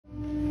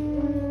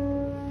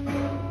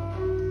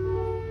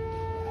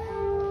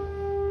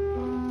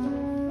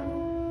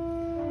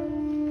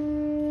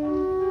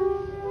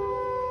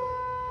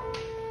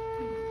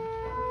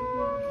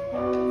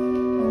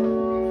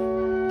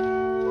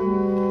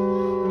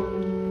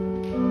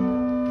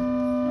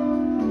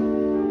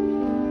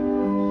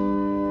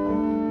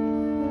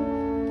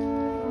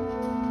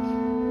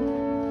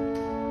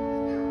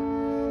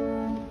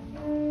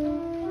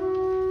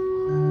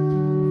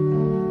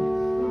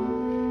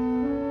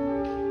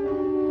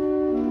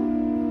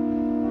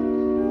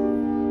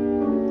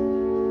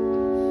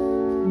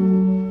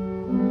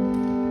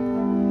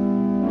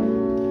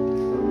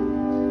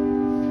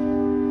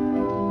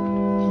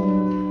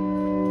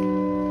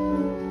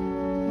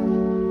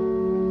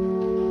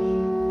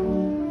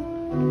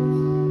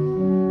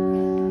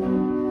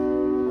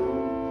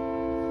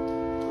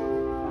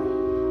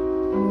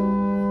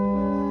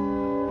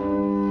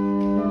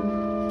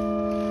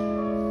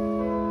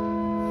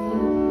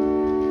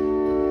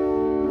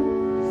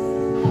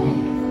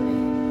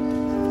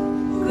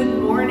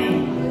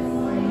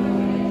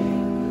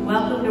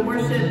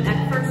worship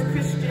at First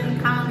Christian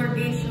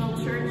Congregational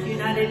Church,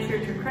 United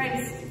Church of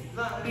Christ,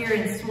 here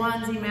in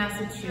Swansea,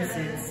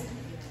 Massachusetts.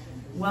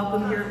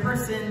 Welcome here in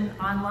person,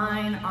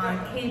 online,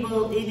 on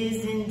cable. It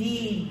is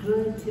indeed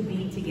good to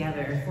be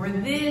together, for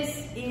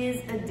this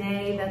is a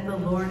day that the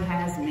Lord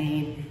has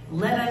made.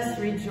 Let us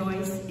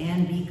rejoice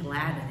and be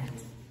glad in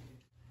it.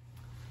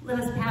 Let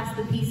us pass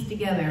the peace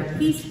together.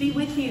 Peace be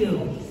with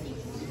you.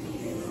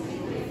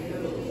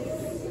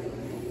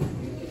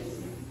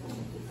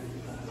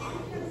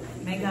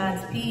 May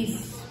God's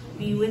peace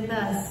be with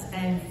us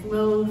and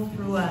flow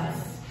through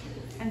us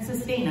and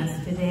sustain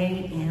us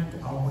today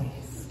and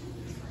always.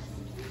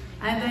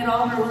 I invite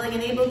all who are willing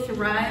and able to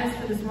rise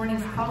for this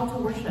morning's call to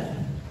worship.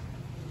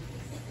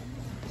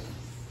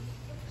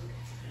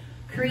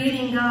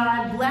 Creating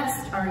God,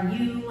 blessed are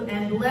you,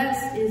 and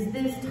blessed is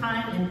this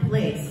time and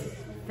place.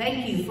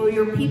 Thank you for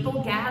your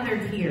people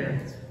gathered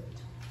here.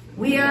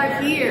 We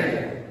are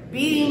here,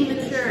 being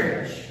the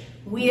church.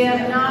 We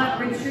have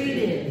not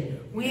retreated.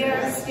 We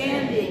are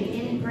standing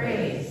in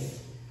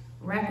praise.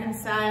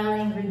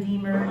 Reconciling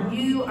Redeemer,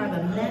 you are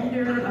the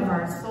mender of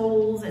our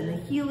souls and the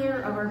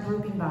healer of our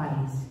broken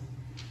bodies.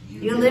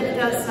 You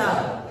lift us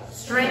up,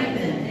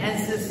 strengthen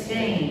and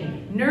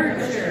sustain,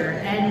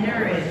 nurture and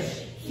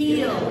nourish,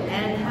 heal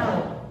and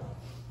help.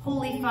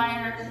 Holy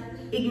fire,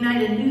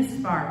 ignite a new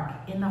spark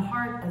in the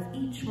heart of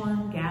each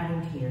one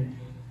gathered here.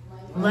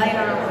 Light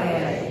our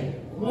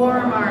way,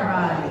 warm our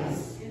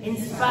bodies,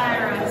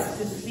 inspire us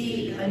to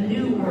speak a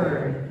new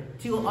word,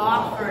 to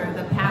offer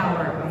the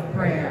power of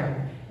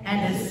prayer,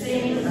 and to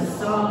sing a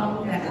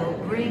song that will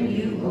bring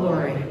you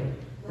glory.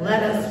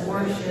 Let us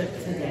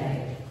worship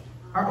today.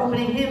 Our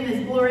opening hymn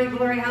is Glory,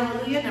 Glory,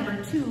 Hallelujah,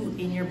 number 2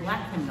 in your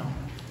black hymnal.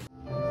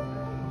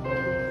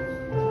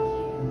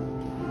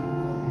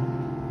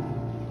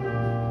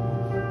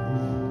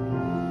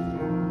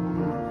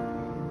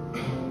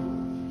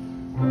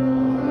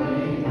 Glory,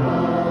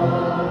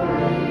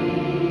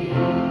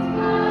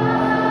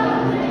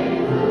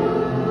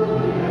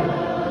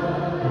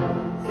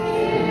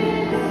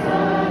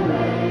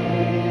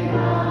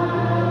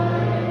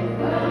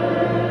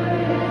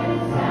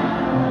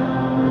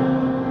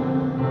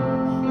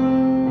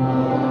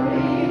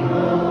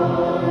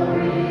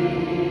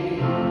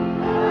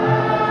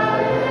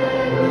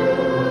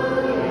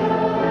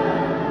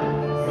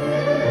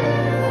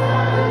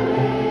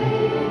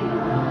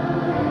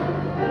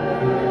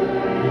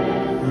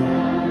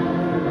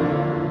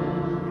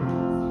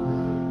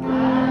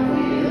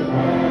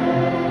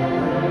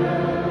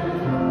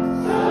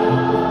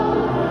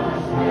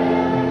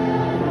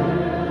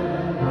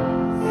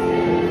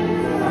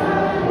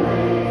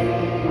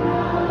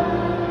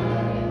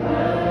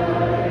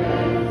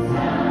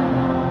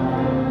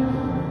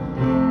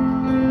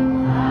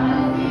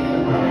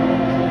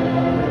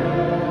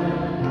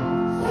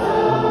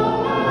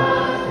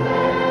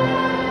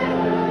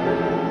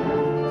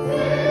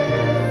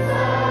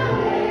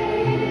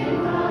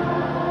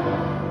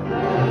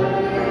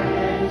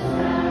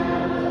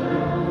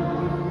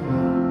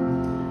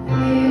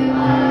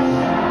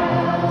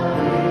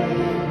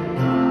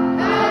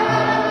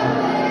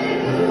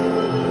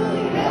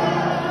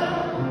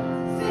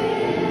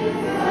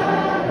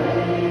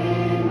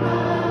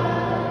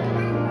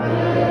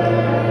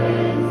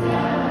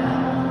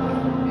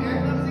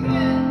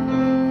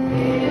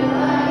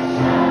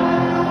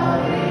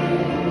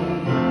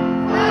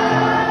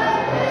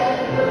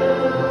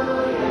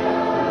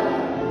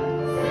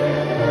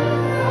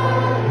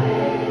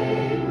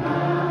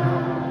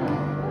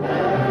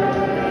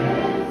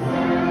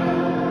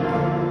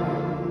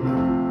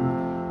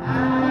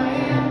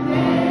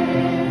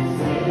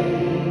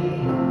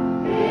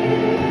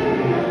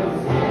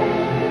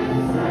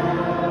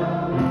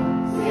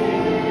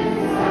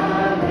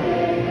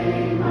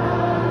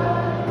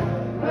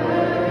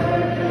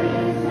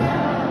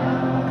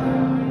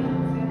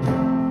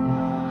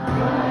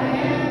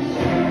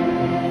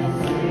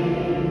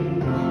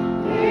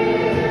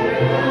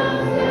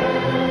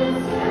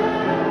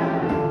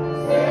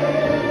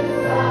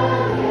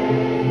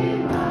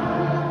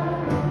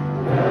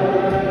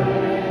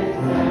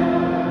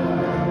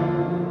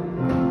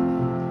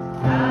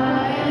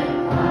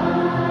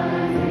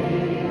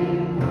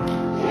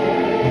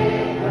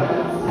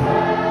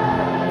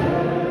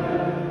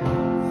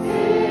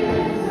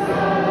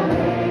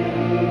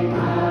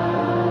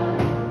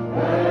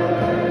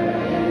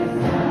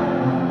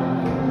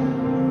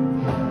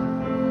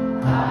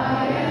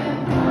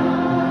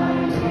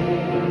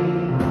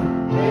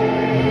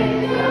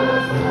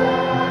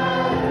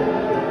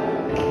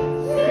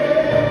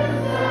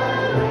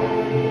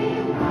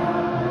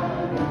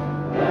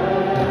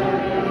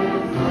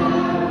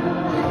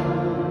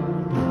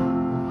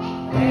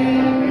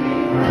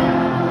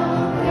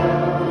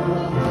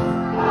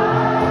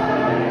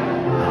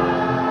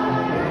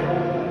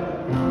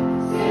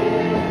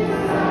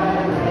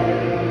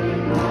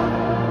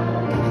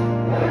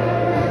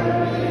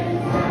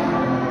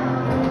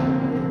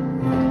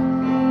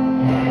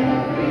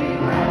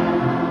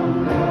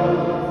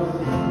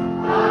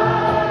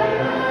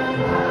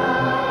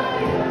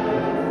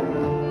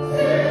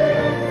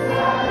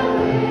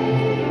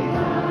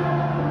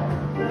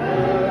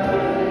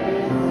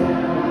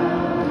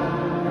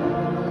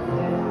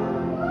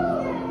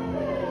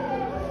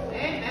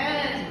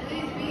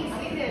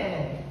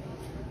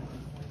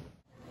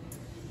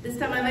 This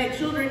time I invite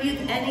children, youth,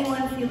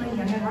 anyone feeling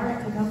in their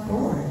heart to come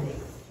forward.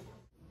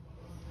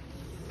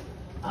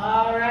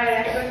 All right,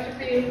 I have a question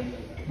for you.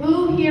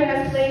 Who here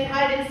has played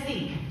hide and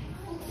seek?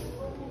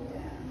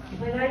 You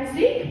played hide and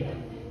seek?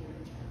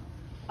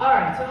 All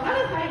right, so how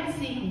does hide and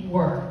seek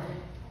work?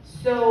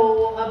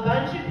 So a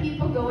bunch of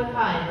people go and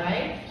hide,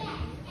 right? Yes,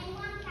 and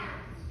one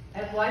counts.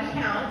 And one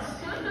counts.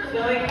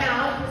 So they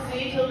count to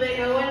see till they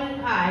go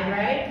and hide,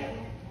 right?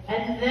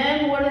 And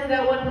then what does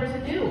that one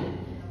person do?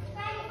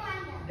 Try to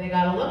find them. They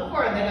gotta look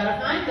for them, they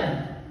gotta find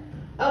them.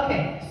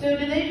 Okay, so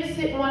do they just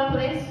sit in one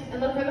place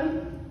and look for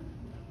them?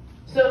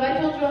 So if I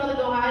told you all to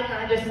go hide and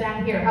I just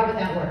sat here, how would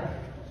that work?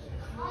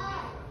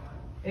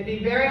 It'd be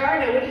very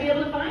hard, I wouldn't be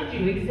able to find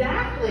you.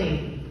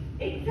 Exactly.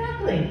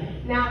 Exactly.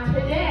 Now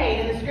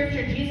today, in the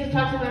scripture, Jesus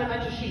talks about a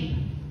bunch of sheep.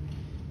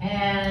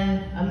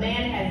 And a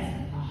man has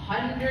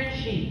 100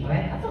 sheep,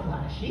 right? That's a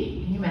lot of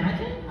sheep. Can you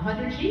imagine?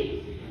 100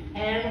 sheep?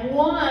 And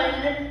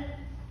one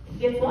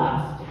gets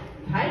lost,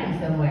 hiding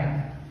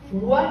somewhere.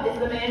 What is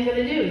the man going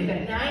to do? He's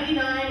got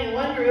 99 in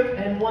one group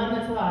and one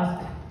that's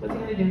lost. What's he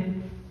going to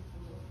do?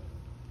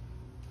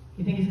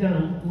 You think he's going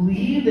to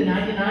leave the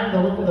 99 and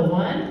go look for the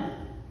one?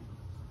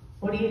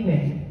 What do you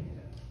think?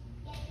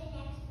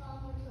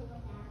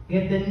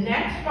 Get the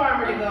next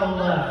farmer to go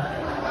look.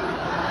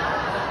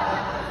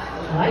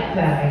 I like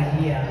that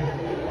idea.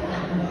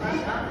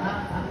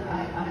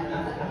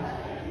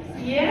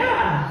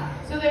 Yeah.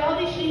 So there are all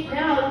these sheep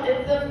now.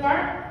 If the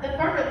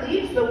farmer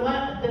leaves the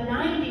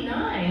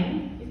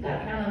 99, he's got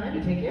to count on them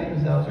to take care of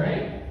themselves,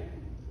 right?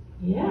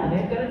 Yeah,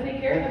 they've got to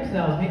take care of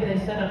themselves. Maybe they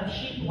set up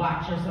sheep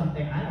watch or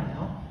something. I don't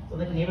know. So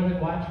like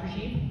neighborhood watch for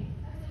sheep.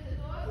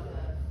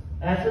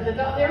 That's what the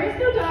dog. There is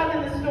no dog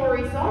in the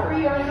story.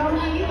 Sorry, or no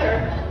me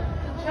either.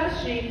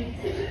 Just sheep.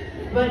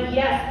 But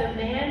yes, the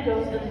man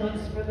goes and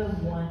looks for the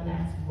one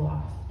that's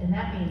lost. And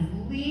that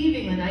means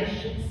leaving the nice,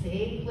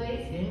 safe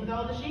place, in with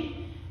all the sheep,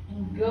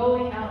 and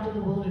going out to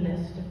the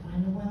wilderness to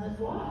find the one that's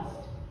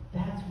lost.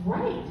 That's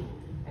right.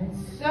 And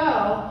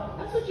so,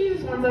 that's what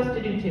Jesus wants us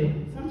to do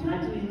too.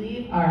 Sometimes we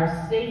leave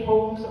our safe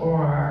homes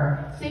or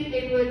our safe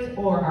neighborhoods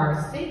or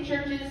our safe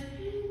churches,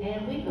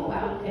 and we go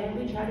out and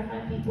we try to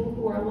find people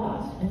who are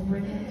lost and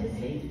bring them to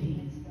safety.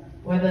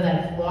 Whether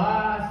that's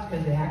lost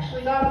because they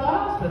actually got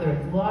lost, whether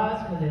it's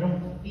lost because they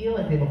don't feel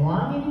like they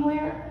belong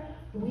anywhere,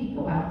 we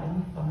go out and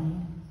we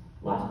find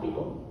lost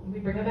people. And we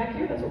bring them back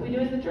here. That's what we do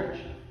as the church.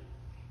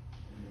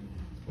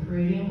 It's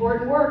pretty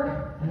important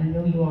work. And I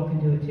know you all can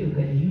do it too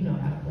because you know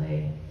how to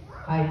play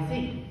hide and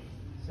seek.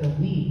 So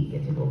we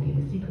get to go be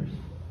the seekers.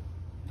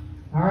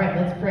 All right,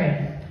 let's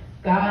pray.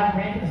 God,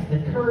 grant us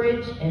the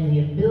courage and the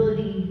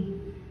ability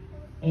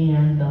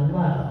and the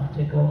love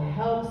to go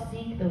help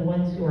seek the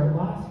ones who are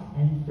lost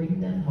and bring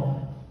them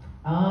home.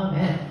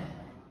 Amen.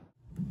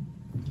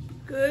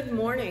 Good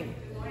morning.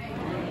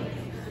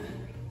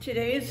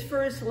 Today's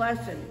first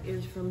lesson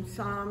is from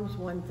Psalms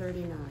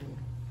 139.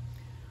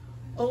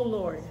 O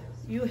Lord,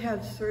 you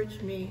have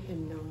searched me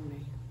and known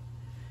me.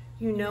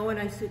 You know when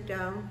I sit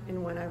down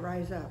and when I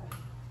rise up.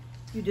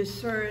 You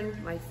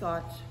discern my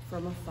thoughts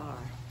from afar.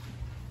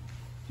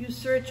 You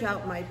search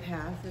out my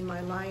path, and my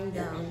lying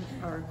down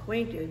are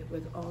acquainted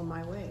with all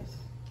my ways.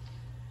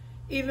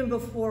 Even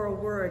before a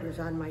word is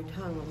on my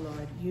tongue, O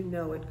Lord, you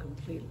know it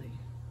completely.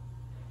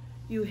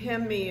 You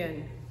hem me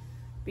in,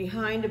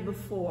 behind and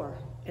before,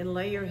 and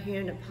lay your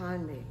hand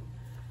upon me.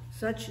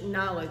 Such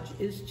knowledge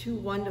is too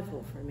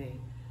wonderful for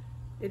me.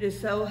 It is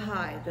so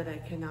high that I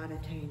cannot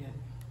attain it.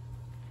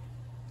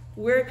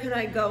 Where can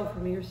I go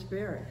from your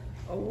spirit?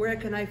 Or where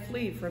can I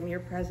flee from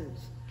your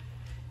presence?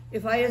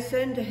 If I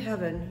ascend to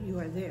heaven, you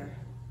are there.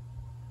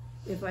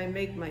 If I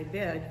make my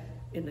bed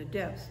in the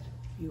depths,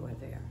 you are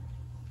there.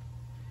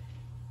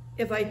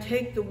 If I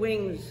take the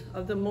wings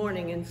of the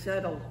morning and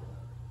settle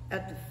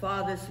at the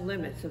farthest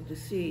limits of the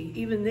sea,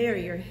 even there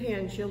your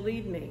hand shall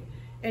lead me,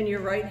 and your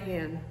right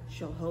hand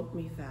shall hold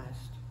me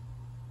fast.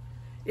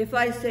 If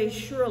I say,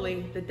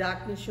 surely the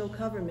darkness shall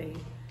cover me,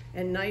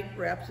 and night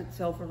wraps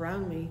itself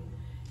around me,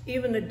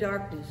 even the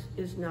darkness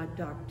is not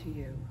dark to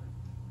you.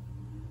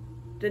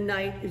 The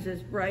night is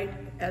as bright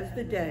as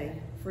the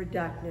day, for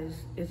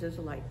darkness is as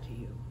light to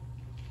you.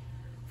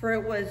 For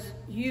it was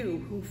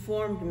you who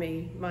formed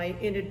me, my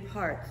inward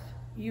parts.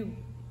 You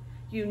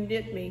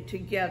knit me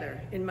together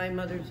in my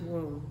mother's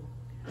womb.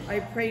 I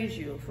praise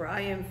you, for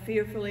I am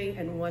fearfully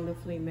and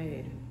wonderfully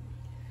made.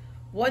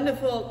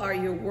 Wonderful are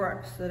your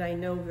works that I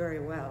know very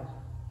well.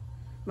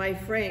 My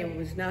frame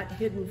was not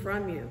hidden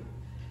from you.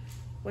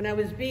 When I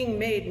was being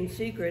made in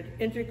secret,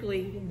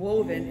 intricately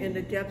woven in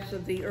the depths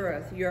of the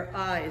earth, your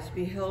eyes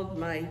beheld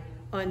my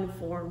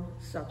unformed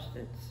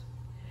substance.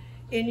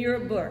 In your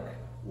book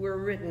were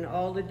written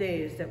all the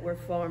days that were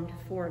formed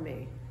for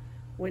me,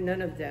 when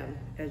none of them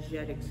as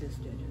yet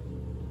existed.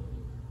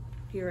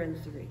 Here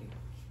ends the reading.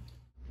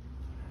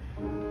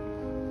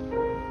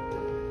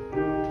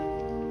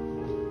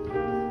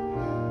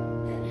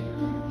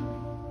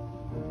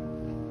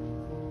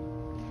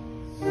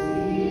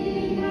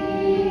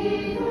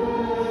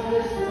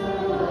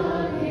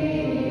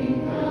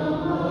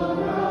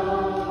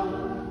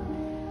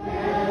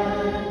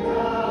 And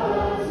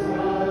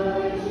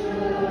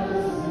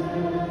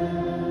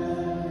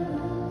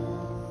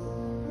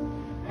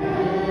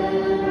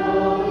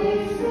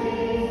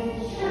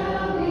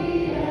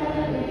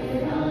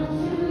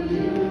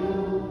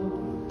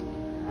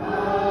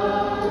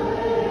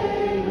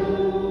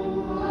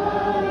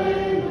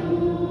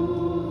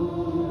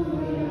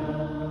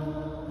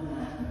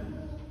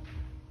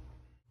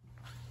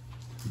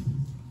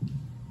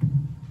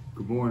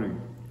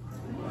morning.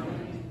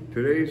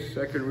 Today's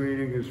second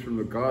reading is from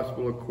the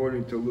Gospel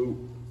according to Luke,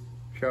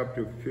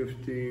 chapter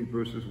 15,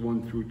 verses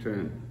 1 through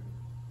 10.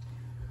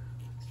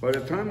 By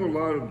the time a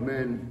lot of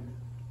men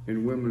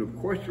and women of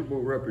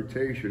questionable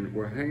reputation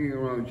were hanging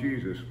around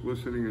Jesus,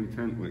 listening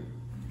intently,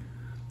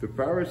 the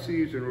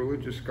Pharisees and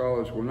religious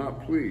scholars were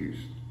not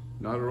pleased,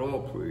 not at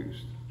all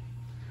pleased.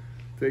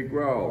 They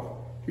growled,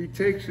 "He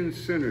takes in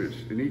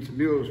sinners and eats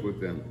meals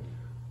with them,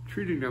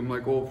 treating them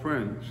like old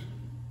friends."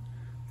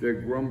 Their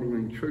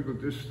grumbling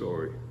triggered this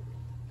story.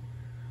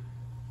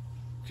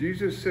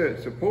 Jesus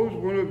said, "Suppose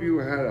one of you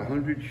had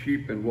 100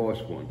 sheep and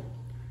lost one.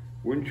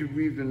 Wouldn't you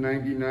leave the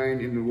 99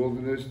 in the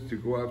wilderness to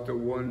go after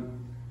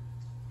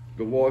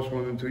the lost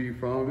one until you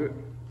found it?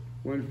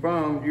 When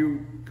found,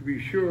 you could be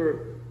sure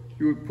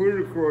you would put it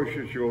across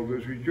your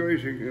shoulders,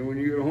 rejoicing, and when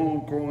you get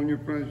home, calling your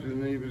friends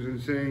and neighbors and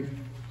saying,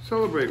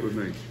 'Celebrate with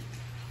me.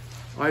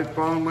 I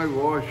found my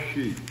lost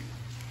sheep.'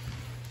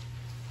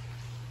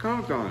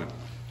 Count on it.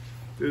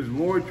 There's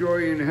more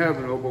joy in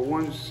heaven over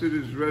one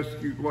sinner's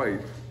rescued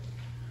life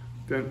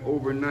than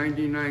over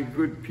 99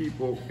 good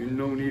people in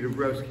no need of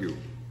rescue."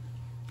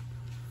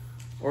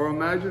 Or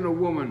imagine a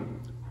woman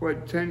who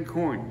had 10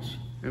 coins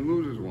and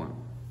loses one.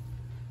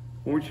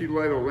 Won't she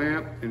light a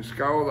lamp and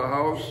scour the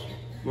house,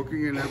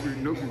 looking in every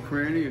nook and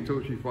cranny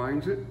until she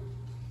finds it?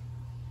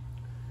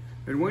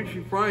 And when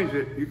she finds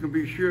it, you can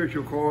be sure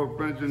she'll call her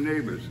friends and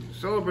neighbors,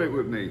 "Celebrate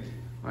with me.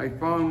 I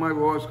found my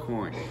lost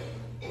coin."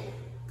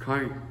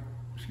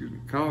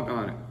 Count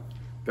on it.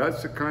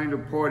 That's the kind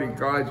of party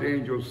God's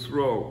angels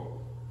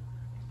throw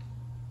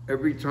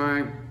every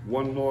time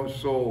one lost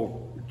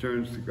soul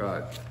returns to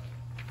God.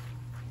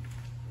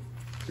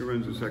 Here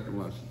ends the second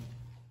lesson.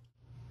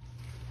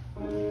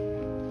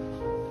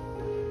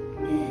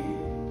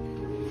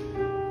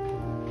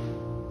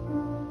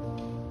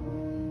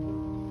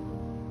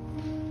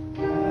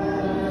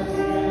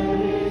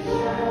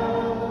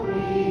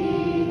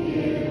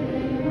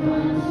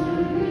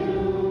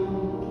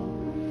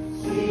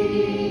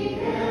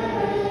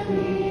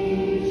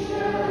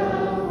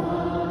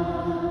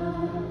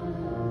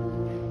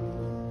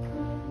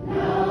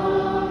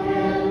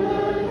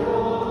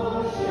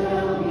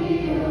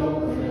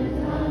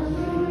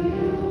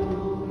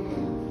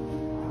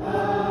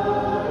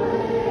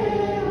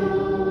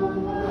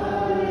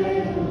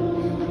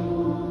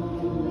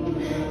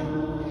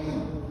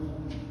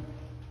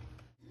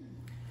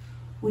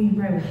 Will you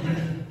pray with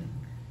me?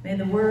 May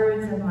the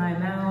words of my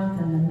mouth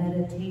and the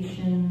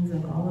meditations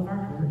of all of our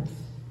hearts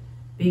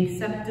be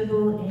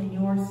acceptable in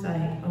your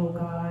sight, O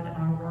God,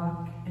 our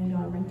rock and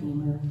our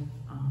Redeemer.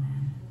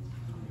 Amen.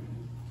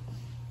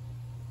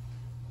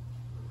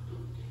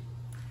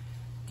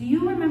 Do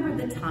you remember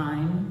the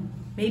time,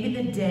 maybe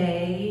the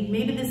day,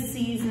 maybe the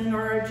season,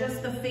 or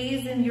just the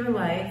phase in your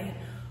life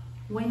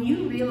when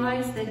you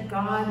realized that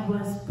God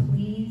was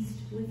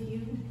pleased with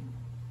you?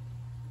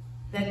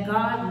 That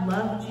God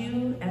loved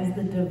you as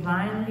the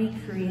divinely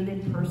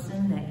created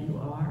person that you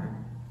are?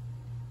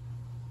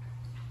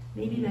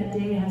 Maybe that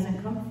day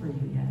hasn't come for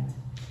you yet.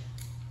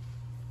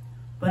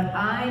 But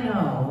I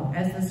know,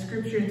 as the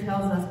scripture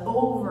tells us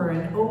over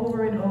and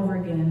over and over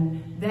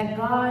again, that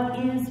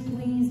God is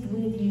pleased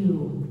with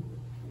you,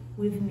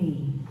 with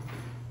me,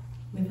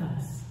 with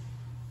us.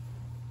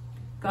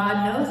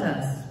 God knows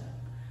us.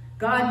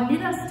 God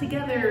knit us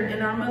together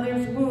in our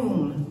mother's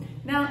womb.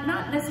 Now,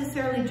 not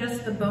necessarily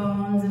just the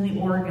bones and the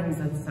organs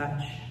and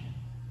such.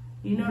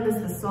 You notice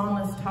the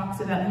psalmist talks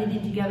about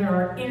knitting together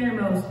our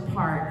innermost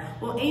part.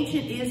 Well,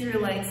 ancient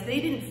Israelites,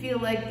 they didn't feel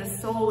like the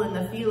soul and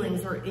the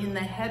feelings were in the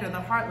head or the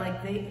heart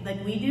like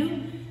we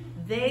do.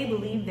 They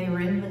believed they were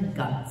in the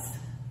guts.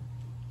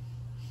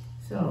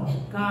 So,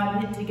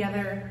 God knit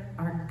together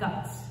our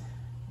guts,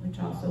 which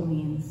also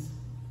means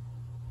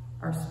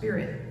our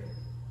spirit,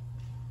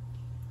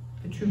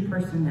 the true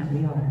person that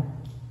we are.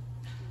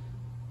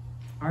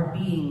 Our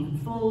being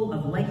full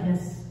of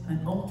likeness,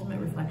 an ultimate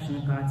reflection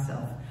of God's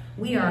self.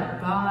 We are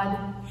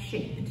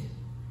God-shaped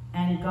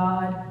and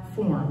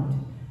God-formed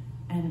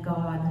and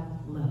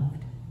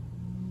God-loved.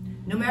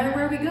 No matter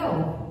where we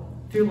go,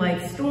 through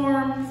life's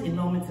storms, in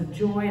moments of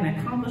joy and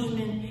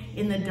accomplishment,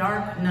 in the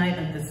dark night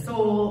of the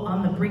soul,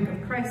 on the brink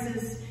of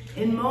crisis,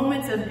 in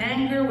moments of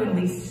anger when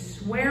we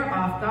swear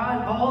off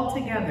God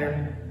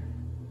altogether,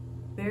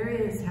 there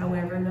is,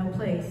 however, no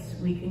place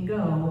we can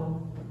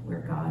go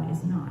where God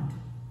is not.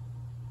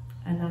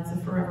 And that's a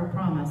forever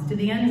promise. To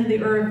the ends of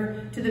the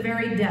earth, to the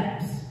very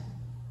depths.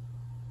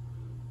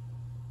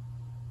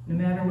 No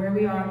matter where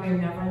we are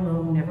never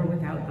alone, never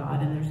without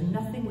God. And there's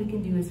nothing we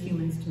can do as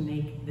humans to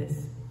make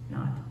this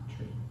not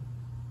true.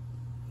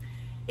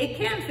 It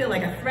can feel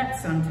like a threat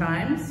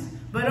sometimes,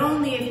 but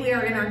only if we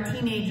are in our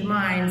teenage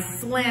minds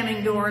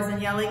slamming doors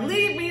and yelling,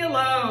 "Leave me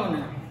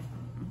alone!"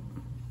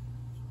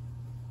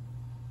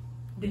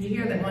 Did you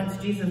hear that once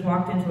Jesus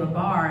walked into a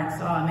bar and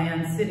saw a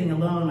man sitting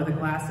alone with a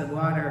glass of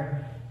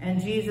water? And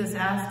Jesus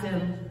asked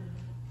him,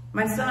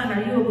 "My son,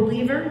 are you a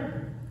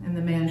believer?" And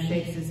the man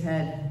shakes his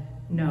head,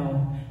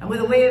 "No." And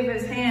with a wave of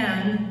his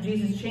hand,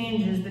 Jesus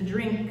changes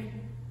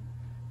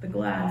the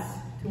glass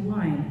to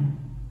wine.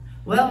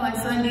 Well, my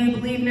son, do you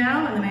believe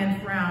now? And the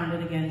man frowned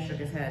and again shook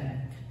his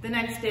head. The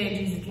next day,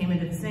 Jesus came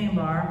into the same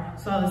bar,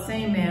 saw the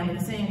same man with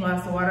the same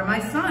glass of water. My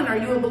son, are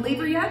you a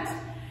believer yet?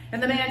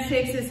 And the man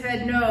shakes his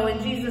head no,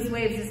 and Jesus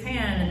waves his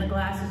hand, and the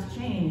glass is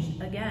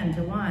changed again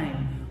to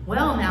wine.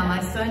 Well, now,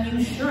 my son,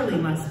 you surely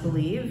must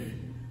believe.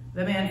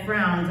 The man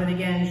frowns and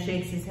again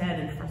shakes his head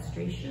in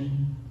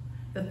frustration.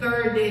 The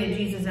third day,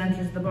 Jesus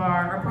enters the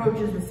bar,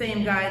 approaches the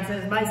same guy and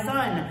says, my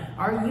son,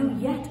 are you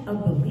yet a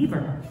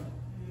believer?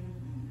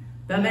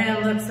 The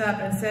man looks up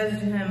and says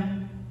to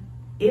him,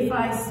 if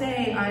I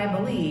say I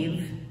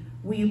believe,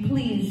 will you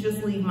please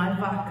just leave my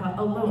vodka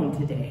alone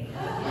today?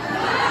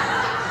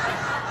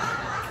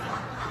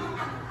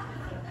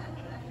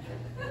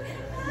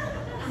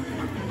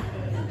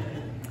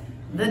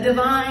 The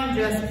divine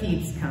just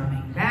keeps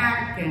coming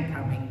back and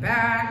coming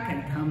back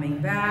and coming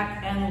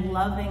back and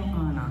loving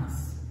on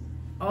us.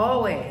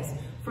 Always.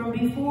 From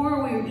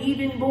before we were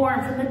even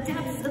born, from the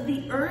depths of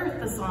the earth,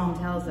 the psalm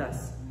tells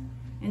us,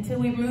 until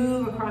we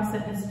move across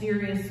that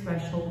mysterious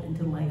threshold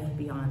into life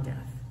beyond death.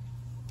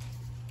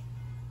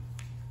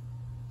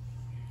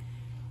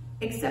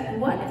 Except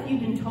what if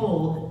you've been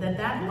told that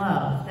that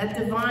love, that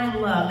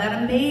divine love,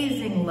 that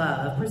amazing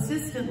love,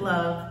 persistent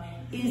love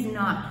is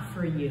not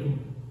for you?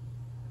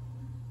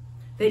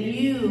 That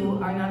you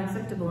are not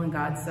acceptable in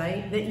God's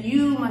sight, that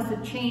you must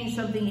have changed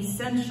something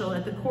essential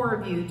at the core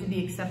of you to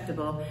be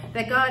acceptable,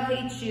 that God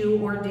hates you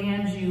or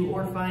damns you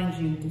or finds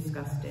you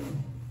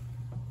disgusting.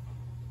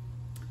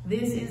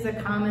 This is a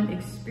common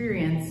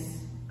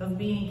experience of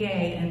being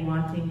gay and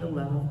wanting the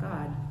love of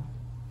God.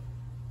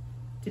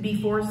 To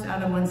be forced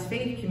out of one's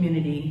faith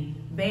community,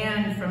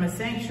 banned from a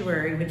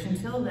sanctuary, which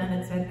until then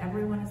it said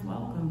everyone is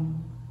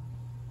welcome.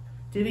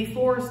 To be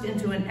forced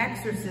into an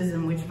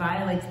exorcism which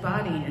violates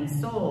body and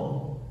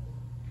soul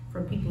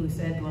for people who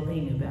said, well, they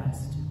knew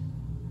best.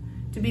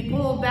 To be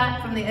pulled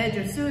back from the edge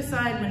of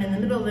suicide when in the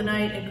middle of the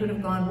night it could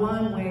have gone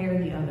one way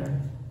or the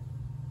other.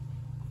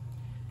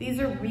 These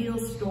are real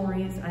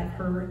stories I've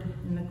heard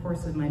in the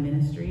course of my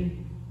ministry,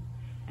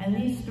 and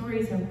these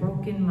stories have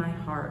broken my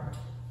heart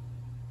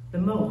the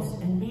most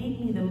and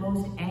made me the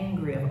most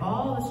angry of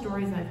all the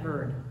stories I've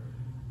heard.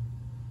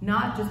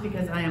 Not just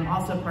because I am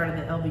also part of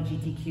the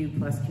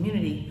LGBTQ+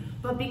 community,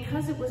 but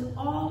because it was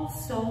all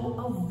so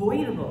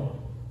avoidable,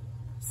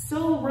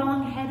 so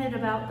wrong-headed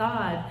about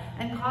God,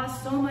 and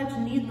caused so much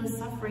needless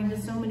suffering to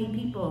so many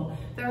people.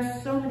 There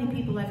are so many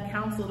people I've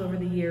counseled over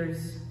the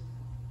years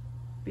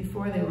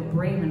before they were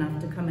brave enough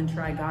to come and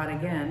try God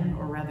again,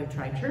 or rather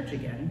try church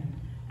again,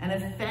 and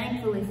have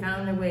thankfully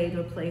found their way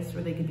to a place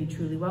where they could be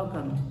truly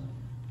welcomed.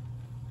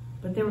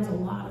 But there was a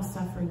lot of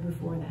suffering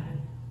before that.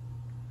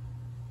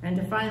 And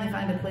to finally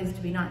find a place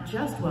to be not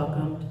just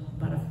welcomed,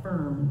 but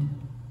affirmed.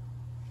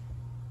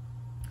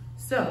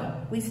 So,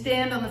 we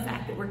stand on the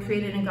fact that we're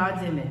created in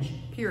God's image,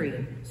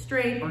 period.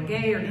 Straight or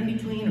gay or in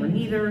between or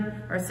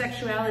neither. Our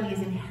sexuality is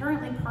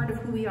inherently part of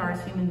who we are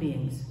as human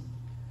beings.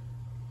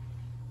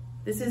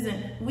 This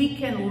isn't, we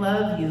can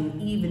love you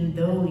even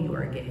though you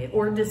are gay,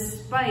 or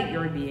despite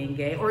your being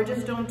gay, or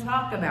just don't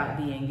talk about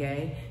being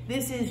gay.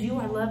 This is, you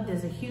are loved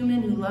as a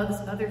human who loves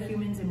other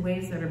humans in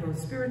ways that are both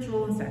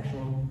spiritual and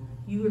sexual.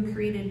 You were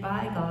created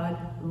by God,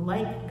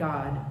 like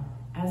God,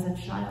 as a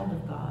child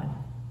of God,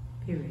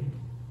 period.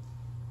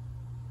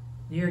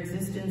 Your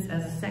existence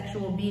as a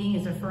sexual being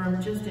is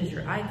affirmed just as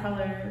your eye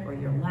color, or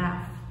your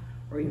laugh,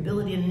 or your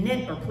ability to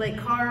knit or play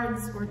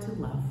cards, or to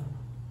love.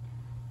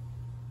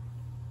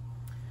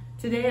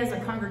 Today, as a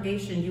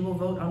congregation, you will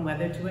vote on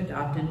whether to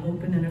adopt an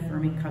open and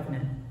affirming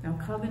covenant. Now,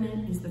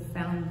 covenant is the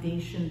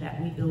foundation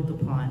that we build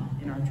upon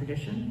in our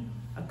tradition.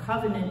 A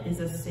covenant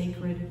is a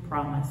sacred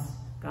promise.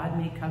 God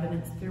made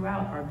covenants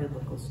throughout our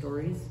biblical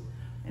stories,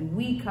 and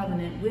we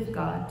covenant with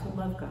God to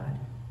love God.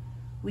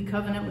 We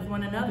covenant with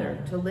one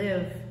another to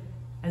live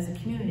as a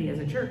community, as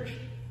a church.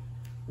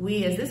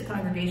 We, as this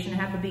congregation,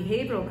 have a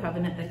behavioral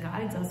covenant that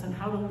guides us on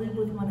how to live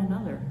with one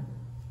another.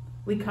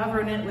 We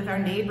covenant with our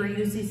neighbor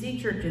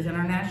UCC churches in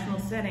our national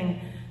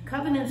setting.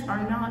 Covenants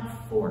are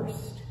not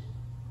forced.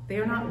 They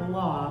are not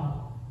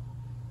law,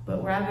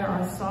 but rather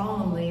are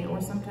solemnly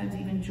or sometimes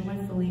even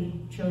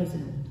joyfully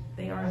chosen.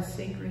 They are a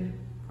sacred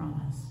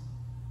promise.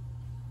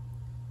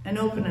 An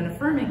open and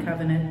affirming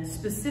covenant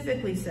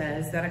specifically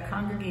says that a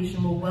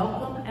congregation will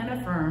welcome and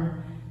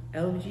affirm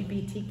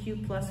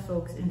LGBTQ+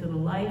 folks into the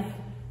life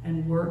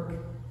and work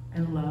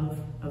and love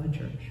of a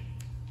church.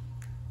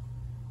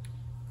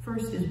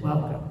 First is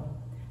welcome.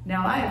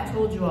 Now, I have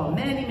told you all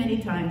many, many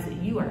times that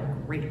you are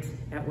great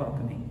at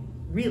welcoming.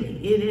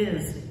 Really, it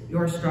is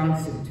your strong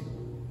suit.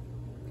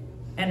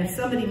 And if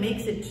somebody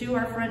makes it to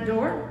our front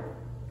door,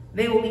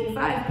 they will meet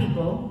 5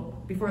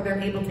 people before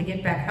they're able to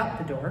get back out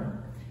the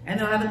door,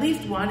 and they'll have at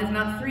least 1, if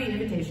not 3,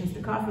 invitations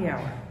to coffee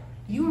hour.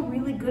 You are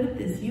really good at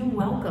this. You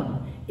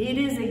welcome. It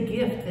is a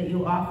gift that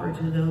you offer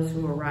to those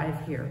who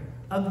arrive here.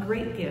 A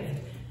great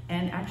gift,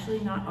 and actually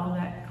not all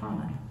that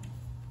common.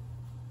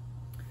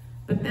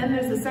 But then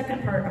there's the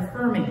second part,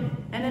 affirming.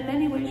 And in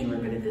many ways, you are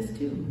good at this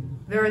too.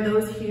 There are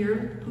those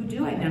here who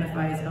do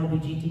identify as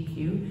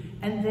LGBTQ,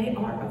 and they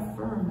are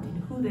affirmed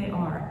in who they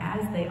are,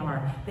 as they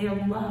are. They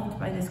are loved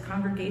by this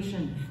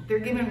congregation. They're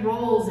given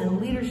roles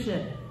in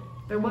leadership.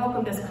 They're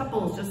welcomed as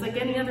couples, just like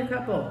any other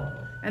couple.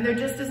 And they're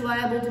just as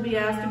liable to be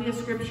asked to be a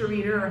scripture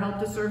reader or help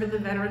to serve at the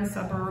veteran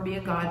supper or be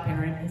a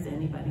godparent as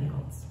anybody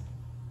else.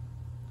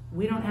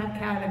 We don't have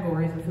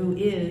categories of who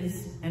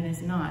is and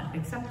is not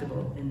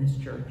acceptable in this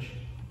church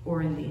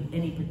or in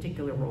any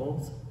particular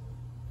roles.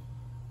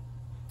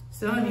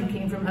 Some of you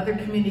came from other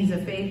communities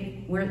of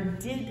faith where it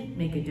did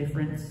make a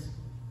difference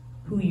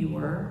who you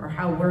were or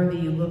how worthy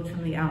you looked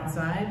from the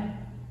outside.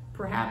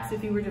 Perhaps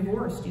if you were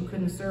divorced, you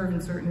couldn't serve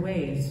in certain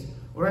ways.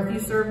 Or if you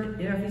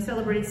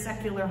celebrated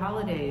secular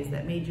holidays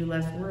that made you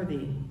less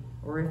worthy,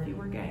 or if you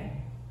were gay.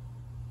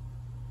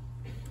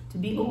 To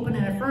be open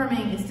and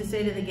affirming is to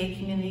say to the gay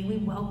community, we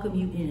welcome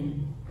you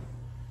in.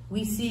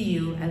 We see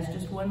you as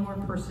just one more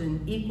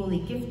person, equally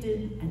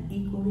gifted and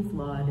equally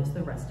flawed as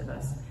the rest of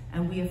us.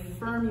 And we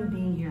affirm you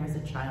being here as a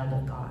child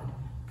of God,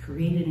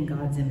 created in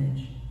God's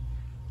image.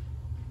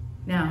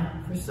 Now,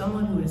 for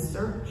someone who has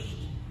searched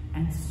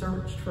and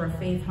searched for a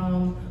faith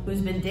home,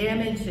 who's been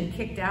damaged and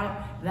kicked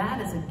out, that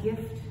is a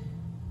gift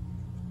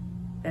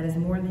that is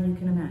more than you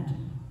can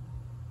imagine.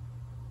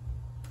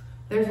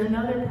 There's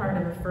another part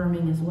of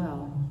affirming as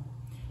well.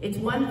 It's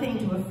one thing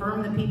to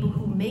affirm the people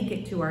who make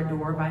it to our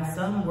door by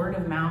some word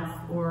of mouth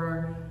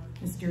or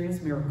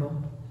mysterious miracle.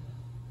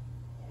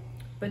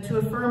 But to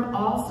affirm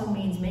also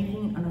means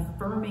making an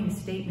affirming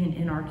statement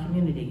in our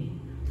community.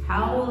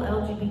 How will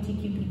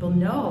LGBTQ people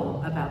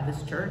know about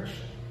this church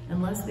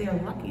unless they are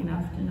lucky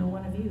enough to know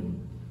one of you?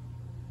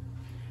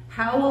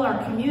 How will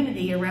our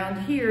community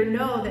around here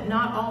know that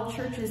not all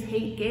churches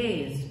hate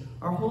gays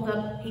or hold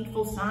up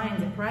hateful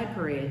signs at pride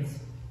parades?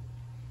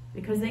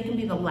 Because they can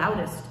be the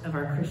loudest of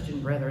our Christian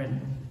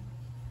brethren.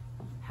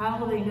 How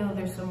will they know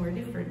they're somewhere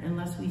different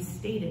unless we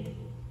state it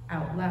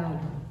out loud?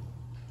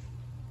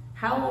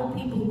 How will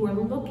people who are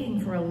looking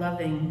for a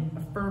loving,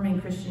 affirming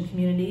Christian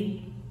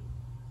community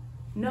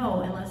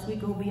know unless we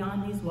go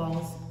beyond these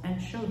walls and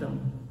show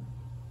them?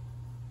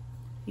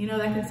 You know,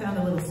 that can sound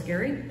a little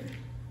scary.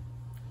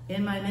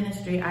 In my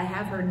ministry, I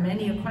have heard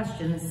many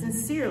questions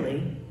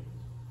sincerely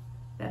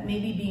that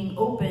maybe being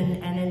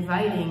open and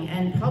inviting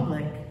and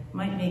public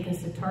might make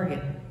us a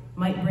target,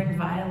 might bring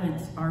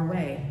violence our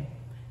way.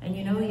 And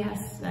you know,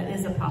 yes, that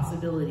is a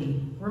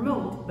possibility.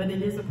 Remote, but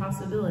it is a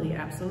possibility,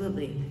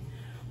 absolutely.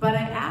 But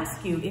I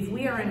ask you, if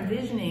we are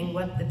envisioning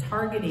what the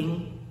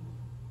targeting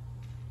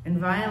and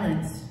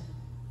violence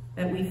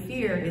that we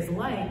fear is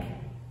like,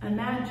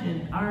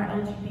 imagine our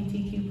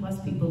LGBTQ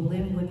plus people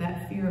live with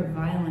that fear of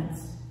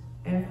violence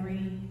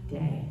every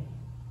day.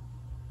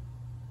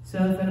 So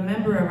if a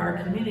member of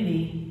our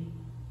community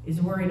is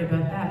worried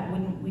about that,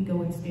 wouldn't we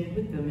go and stand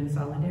with them in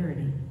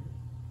solidarity,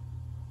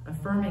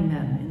 affirming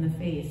them in the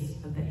face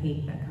of the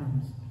hate that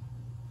comes?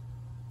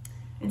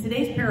 In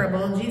today's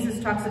parable, Jesus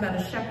talks about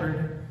a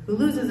shepherd who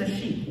loses a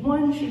sheep,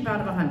 one sheep out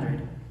of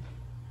 100.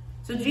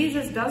 So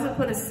Jesus doesn't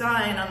put a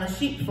sign on the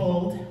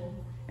sheepfold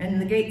and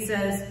the gate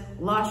says,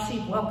 "Lost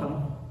sheep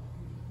welcome."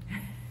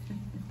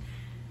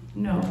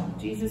 No,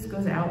 Jesus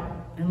goes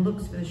out and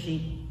looks for the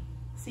sheep,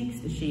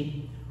 seeks the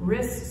sheep,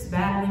 risks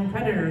battling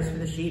predators for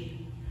the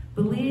sheep,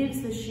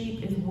 believes the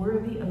sheep is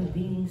worthy of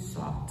being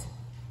sought.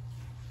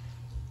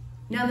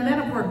 Now the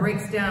metaphor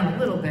breaks down a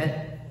little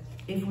bit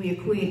if we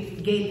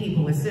equate gay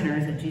people with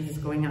sinners, and Jesus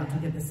going out to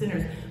get the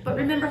sinners. But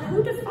remember,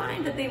 who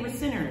defined that they were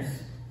sinners?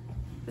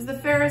 It was the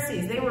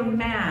Pharisees. They were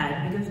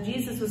mad because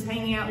Jesus was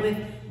hanging out with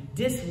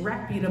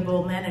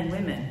disreputable men and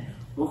women.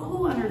 Well,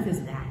 who on earth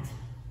is that?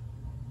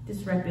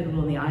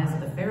 Disreputable in the eyes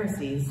of the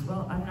Pharisees?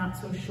 Well, I'm not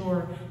so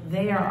sure.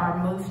 They are our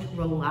most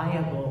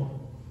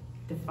reliable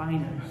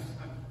definers.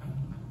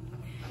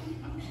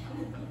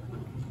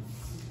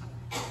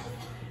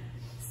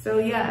 So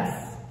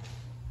yes,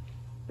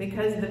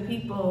 because the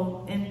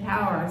people in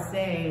power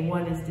say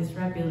one is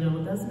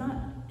disreputable does not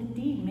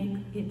indeed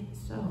make it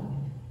so.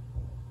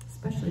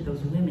 Especially those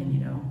women,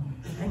 you know.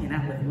 Hanging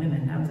out with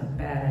women, that was a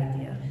bad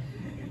idea.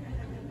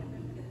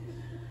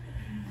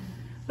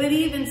 But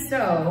even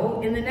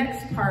so, in the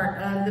next part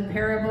of the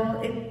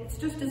parable, it's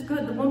just as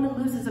good. The woman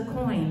loses a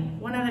coin,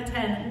 1 out of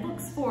 10,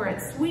 looks for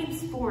it,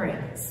 sweeps for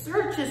it,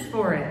 searches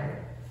for it,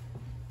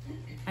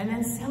 and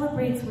then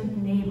celebrates with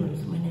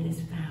neighbors when it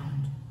is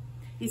found.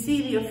 You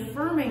see, the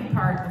affirming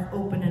part of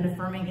open and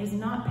affirming is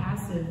not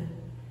passive.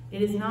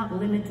 It is not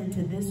limited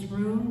to this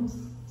room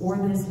or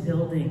this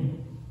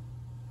building.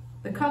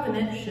 The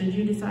covenant, should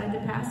you decide to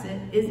pass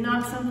it, is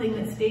not something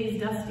that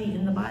stays dusty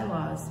in the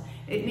bylaws.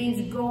 It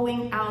means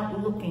going out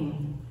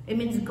looking. It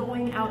means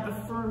going out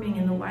affirming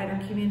in the wider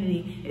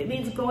community. It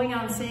means going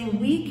out and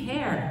saying, we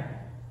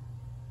care.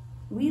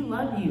 We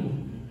love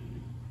you.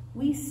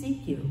 We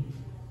seek you.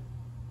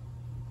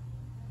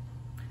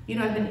 You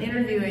know, I've been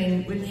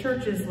interviewing with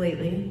churches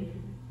lately,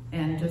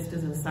 and just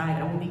as an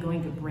aside, I will be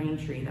going to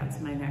Braintree. That's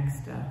my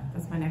next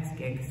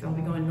gig, so I'll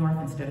be going north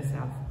instead of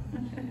south.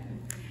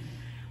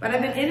 But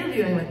I've been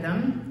interviewing with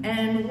them,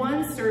 and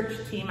one search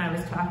team I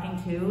was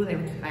talking to,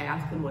 I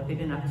asked them what they've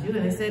been up to,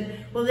 and they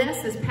said, well,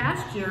 yes, this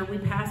past year we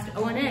passed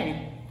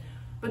O&A,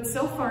 but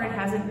so far it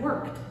hasn't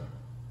worked.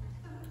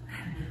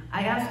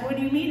 I asked, what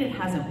do you mean it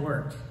hasn't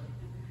worked?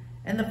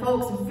 And the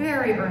folks,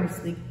 very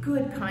earnestly,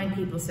 good, kind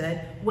people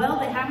said,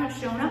 well, they haven't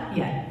shown up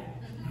yet.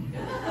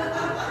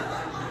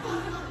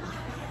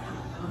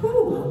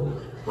 Who?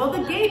 Well,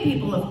 the gay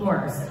people, of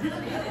course.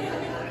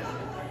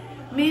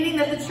 Meaning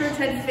that the church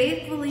had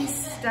faithfully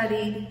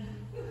studied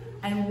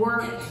and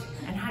worked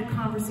and had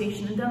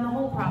conversation and done the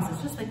whole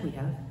process, just like we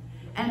have,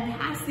 and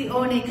passed the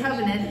O&A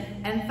covenant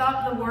and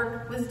thought the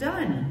work was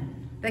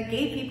done, that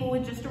gay people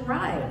would just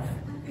arrive.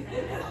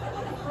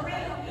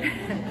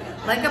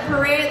 Like a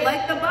parade,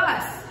 like the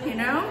bus, you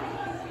know?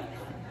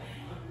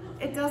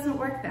 It doesn't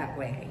work that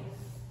way.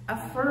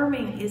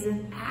 Affirming is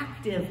an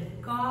active,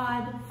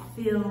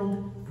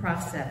 God-filled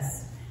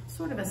process.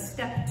 Sort of a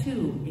step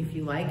 2, if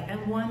you like,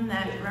 and one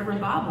that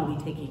Reverend Bob will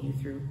be taking you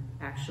through,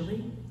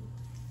 actually.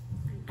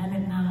 And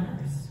it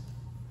matters.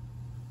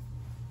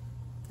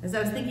 As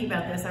I was thinking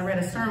about this, I read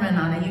a sermon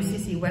on a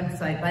UCC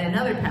website by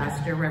another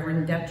pastor,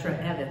 Reverend Detra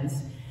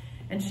Evans,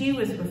 and she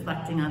was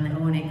reflecting on the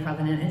O&A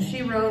covenant, and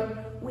she wrote,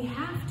 we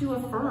have to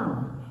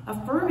affirm.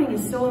 Affirming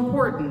is so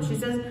important. She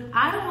says,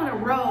 I don't want to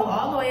row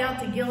all the way out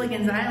to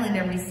Gilligan's Island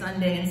every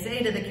Sunday and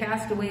say to the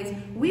castaways,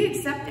 we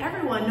accept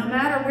everyone, no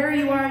matter where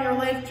you are in your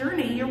life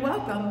journey, you're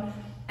welcome,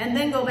 and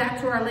then go back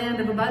to our land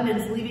of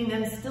abundance, leaving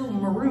them still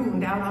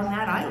marooned out on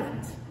that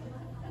island.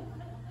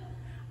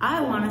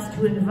 I want us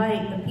to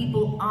invite the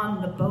people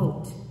on the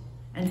boat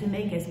and to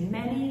make as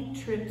many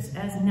trips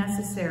as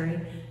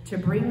necessary to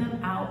bring them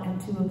out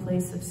into a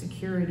place of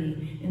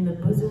security in the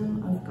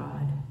bosom of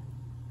God.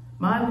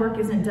 My work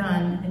isn't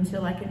done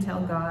until I can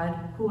tell God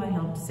who I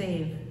helped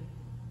save.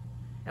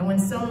 And when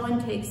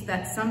someone takes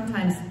that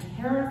sometimes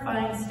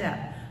terrifying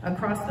step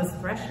across the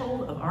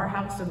threshold of our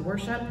house of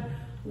worship,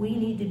 we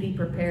need to be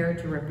prepared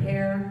to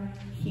repair,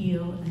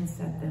 heal, and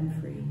set them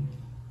free.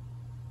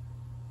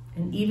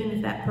 And even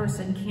if that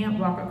person can't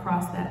walk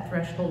across that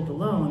threshold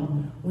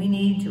alone, we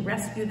need to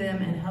rescue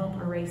them and help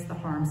erase the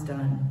harms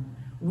done.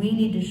 We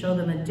need to show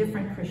them a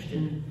different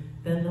Christian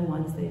than the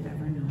ones they've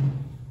ever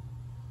known.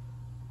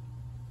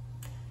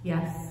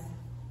 Yes,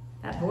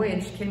 that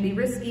voyage can be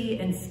risky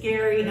and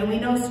scary, and we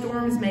know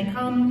storms may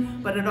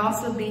come, but it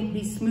also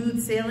be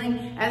smooth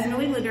sailing. As New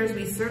Englanders,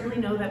 we certainly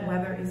know that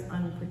weather is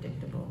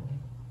unpredictable.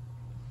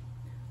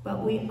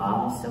 But we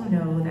also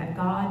know that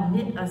God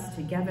knit us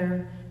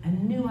together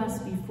and knew us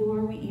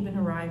before we even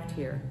arrived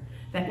here,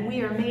 that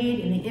we are made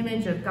in the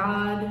image of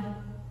God,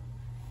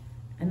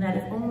 and that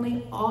if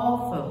only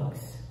all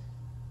folks,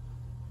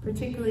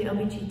 particularly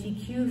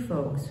LGBTQ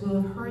folks who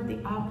have heard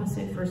the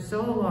opposite for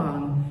so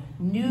long,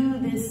 knew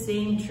this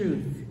same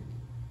truth,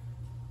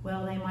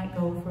 well, they might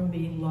go from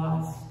being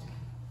lost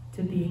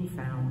to being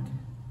found.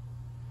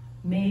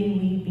 May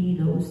we be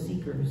those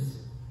seekers,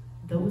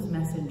 those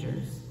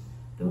messengers,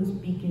 those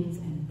beacons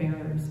and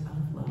bearers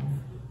of love.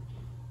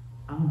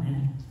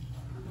 Amen.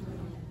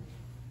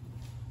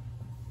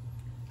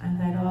 I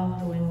invite all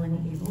who are willing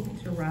and able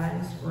to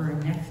rise for our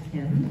next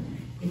hymn.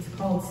 It's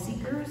called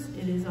Seekers.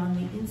 It is on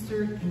the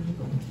insert in the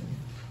bulletin.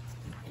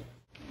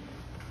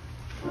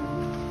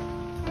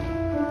 Receive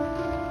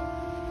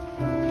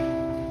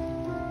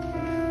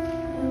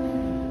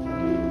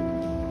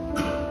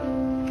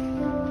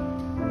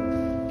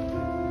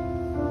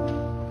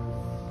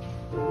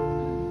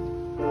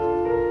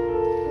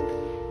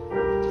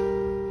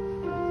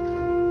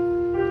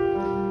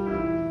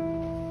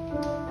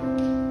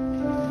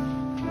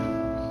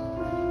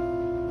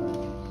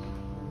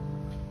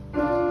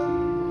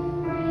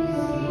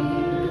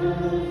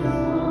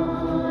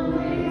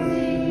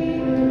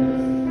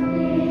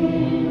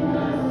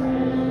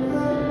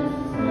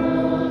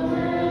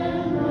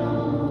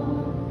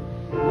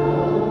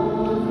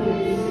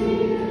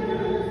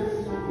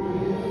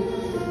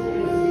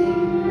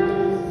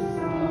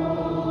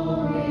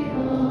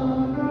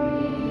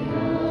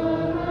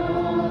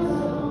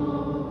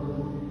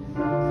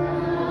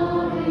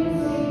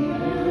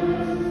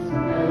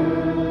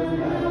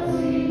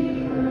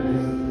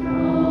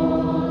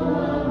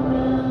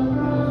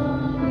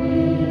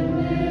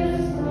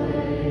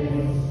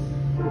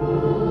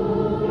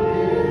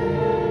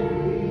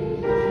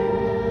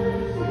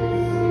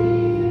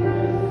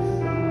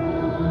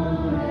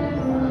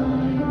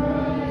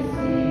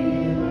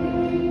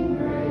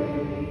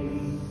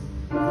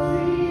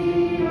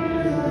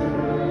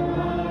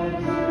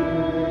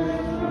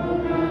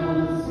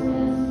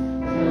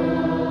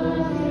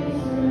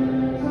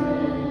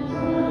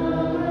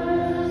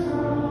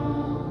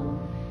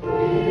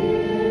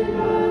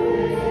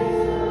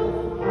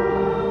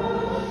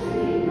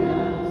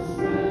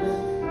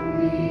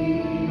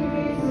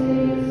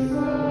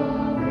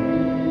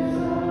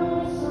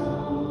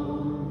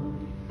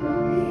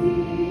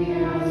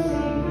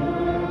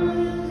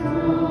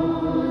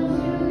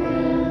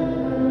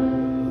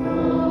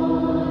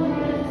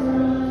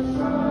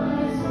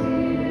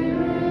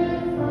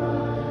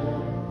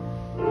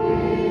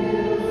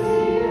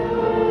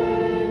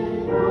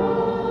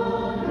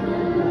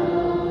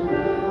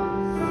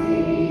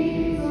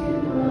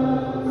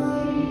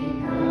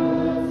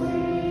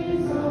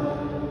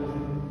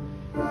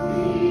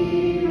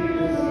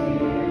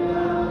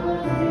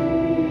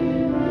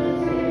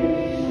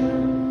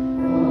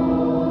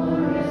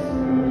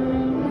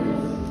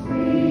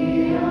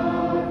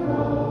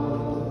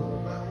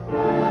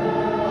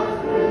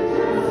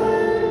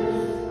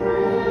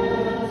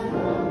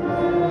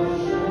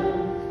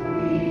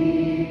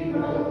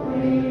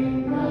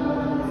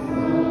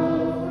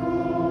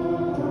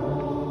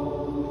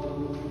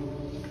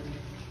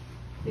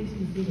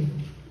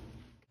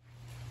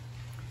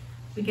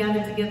we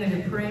gather together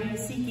to pray,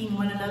 seeking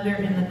one another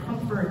in the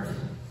comfort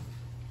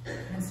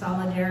and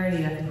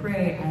solidarity of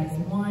pray as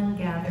one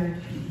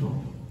gathered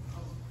people.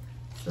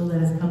 So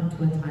let us come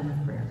to a time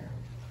of prayer.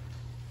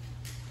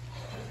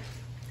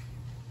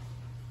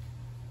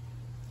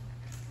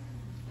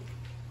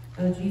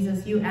 Oh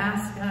Jesus, you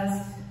ask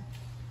us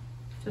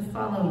to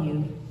follow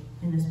you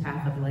in this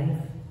path of life,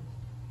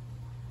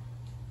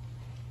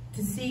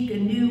 to seek a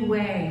new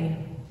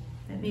way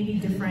that may be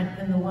different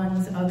than the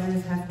ones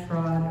others have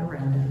trod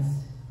around us.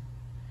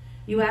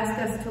 You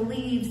ask us to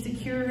leave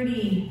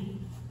security,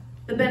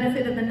 the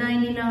benefit of the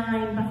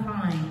 99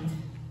 behind,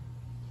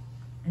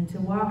 and to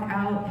walk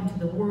out into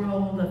the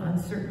world of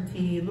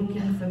uncertainty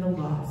looking for the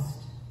lost.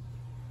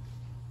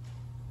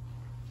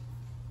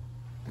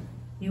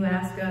 You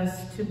ask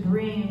us to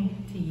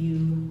bring to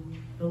you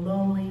the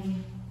lonely,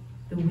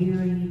 the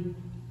weary,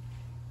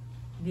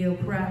 the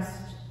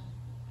oppressed,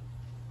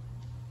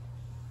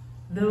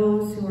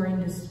 those who are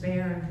in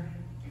despair,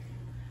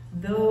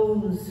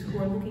 those who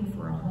are looking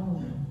for a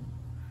home,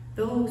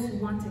 those who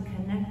want to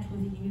connect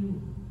with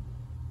you.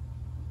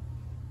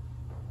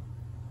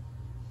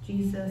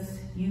 Jesus,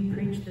 you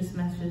preach this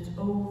message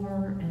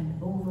over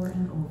and over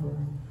and over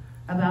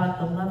about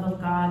the love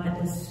of God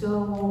that is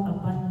so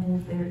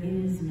abundant there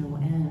is no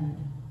end.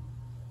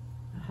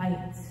 The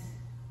heights,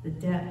 the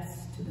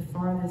depths, to the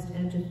farthest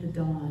edge of the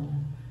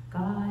dawn,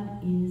 God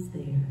is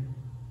there.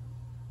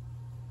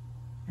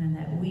 And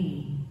that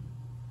we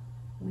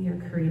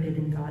are created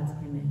in God's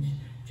image,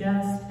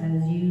 just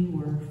as you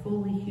were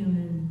fully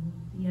human,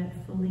 yet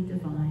fully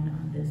divine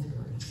on this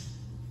earth.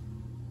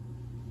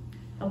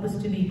 Help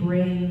us to be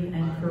brave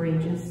and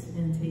courageous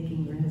in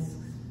taking risks.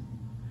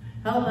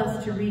 Help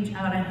us to reach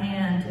out a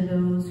hand to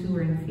those who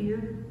are in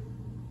fear.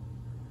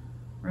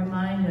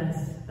 Remind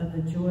us of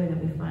the joy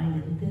that we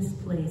find in this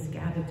place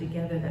gathered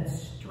together that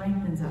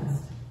strengthens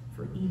us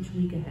for each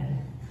week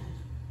ahead.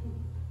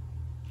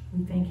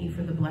 We thank you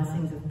for the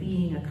blessings of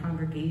being a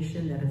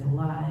congregation that is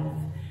alive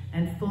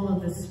and full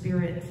of the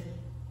Spirit.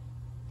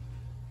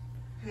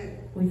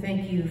 We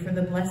thank you for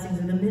the blessings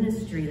of the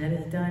ministry that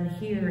is done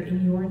here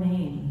in your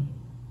name.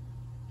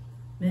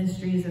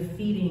 Ministries of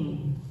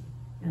feeding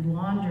and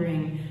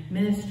laundering,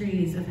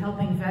 ministries of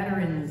helping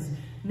veterans,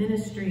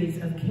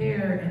 ministries of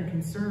care and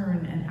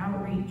concern and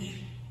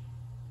outreach,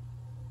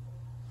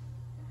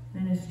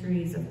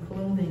 ministries of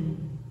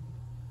clothing.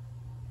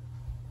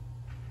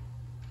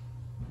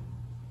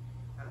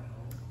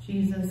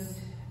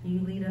 Jesus, you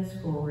lead us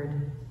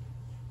forward.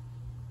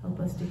 Help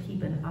us to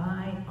keep an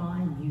eye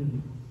on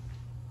you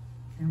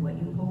and what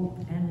you hope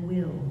and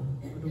will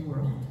for the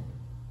world.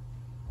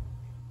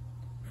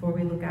 Before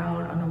we look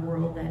out on a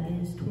world that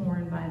is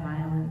torn by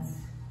violence,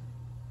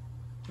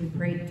 we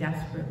pray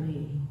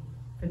desperately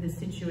for the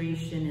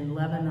situation in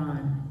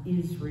Lebanon,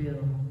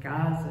 Israel,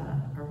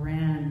 Gaza,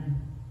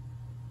 Iran,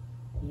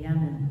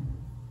 Yemen.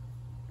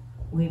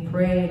 We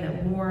pray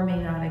that war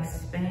may not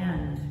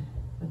expand,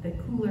 but that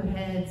cooler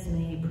heads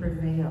may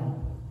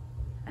prevail,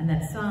 and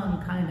that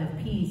some kind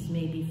of peace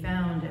may be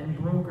found and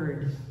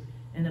brokered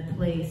in a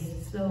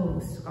place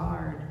so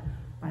scarred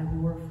by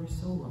war for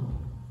so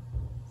long.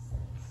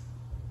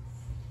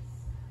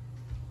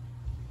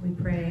 We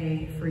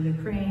pray for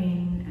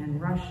Ukraine and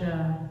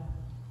Russia,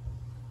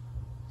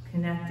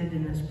 connected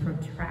in this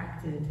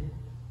protracted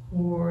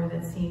war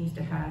that seems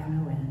to have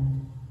no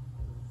end.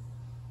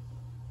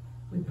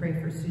 We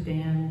pray for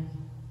Sudan,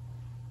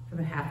 for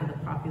the half of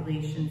the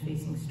population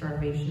facing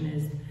starvation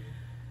as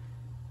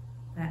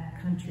that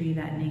country,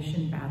 that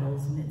nation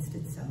battles amidst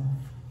itself.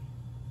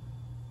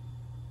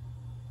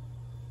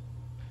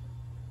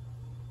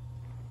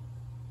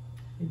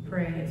 We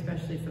pray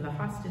especially for the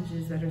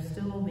hostages that are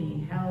still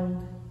being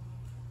held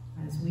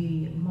as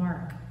we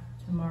mark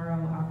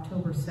tomorrow,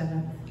 October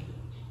 7th.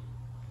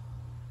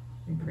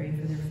 We pray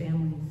for their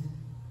families.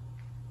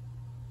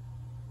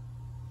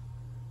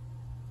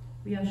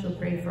 We also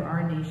pray for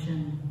our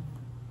nation,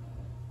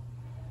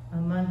 a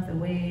month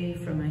away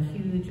from a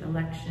huge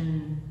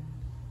election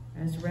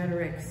as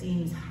rhetoric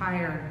seems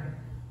higher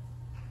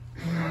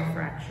and more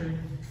fractured.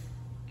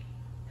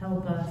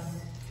 Help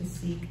us to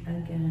seek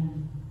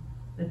again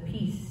the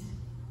peace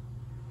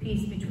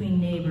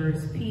between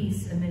neighbors,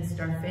 peace amidst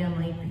our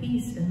family,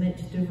 peace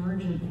amidst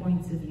divergent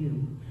points of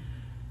view.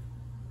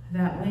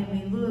 That when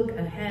we look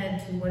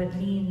ahead to what it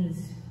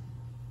means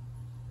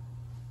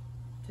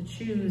to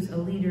choose a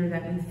leader,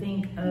 that we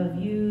think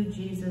of you,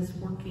 Jesus,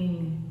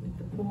 working with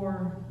the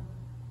poor,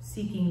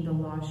 seeking the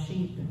lost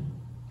sheep,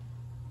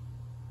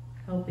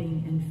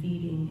 helping and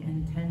feeding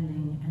and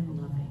tending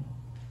and loving.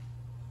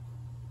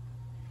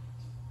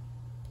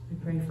 We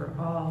pray for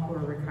all who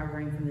are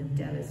recovering from the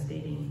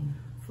devastating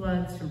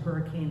floods from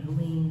Hurricane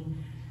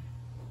Helene,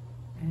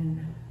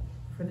 and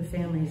for the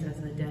families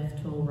as the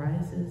death toll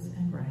rises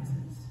and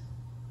rises.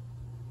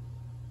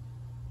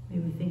 May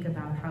we think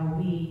about how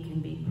we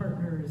can be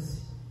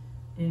partners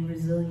in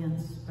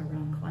resilience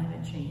around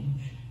climate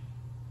change,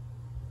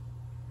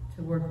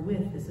 to work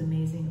with this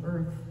amazing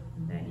earth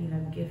that you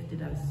have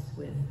gifted us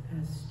with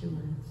as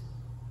stewards.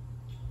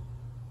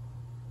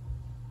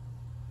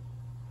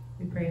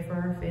 We pray for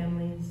our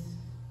families,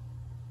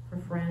 for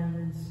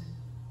friends,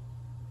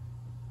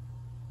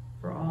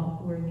 for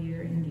all who are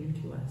near and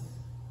dear to us.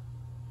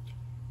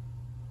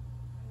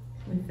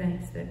 With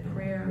thanks that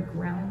prayer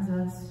grounds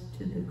us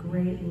to the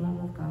great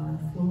love of God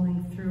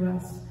flowing through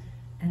us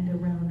and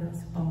around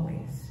us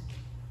always.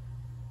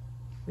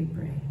 We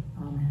pray.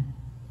 Amen.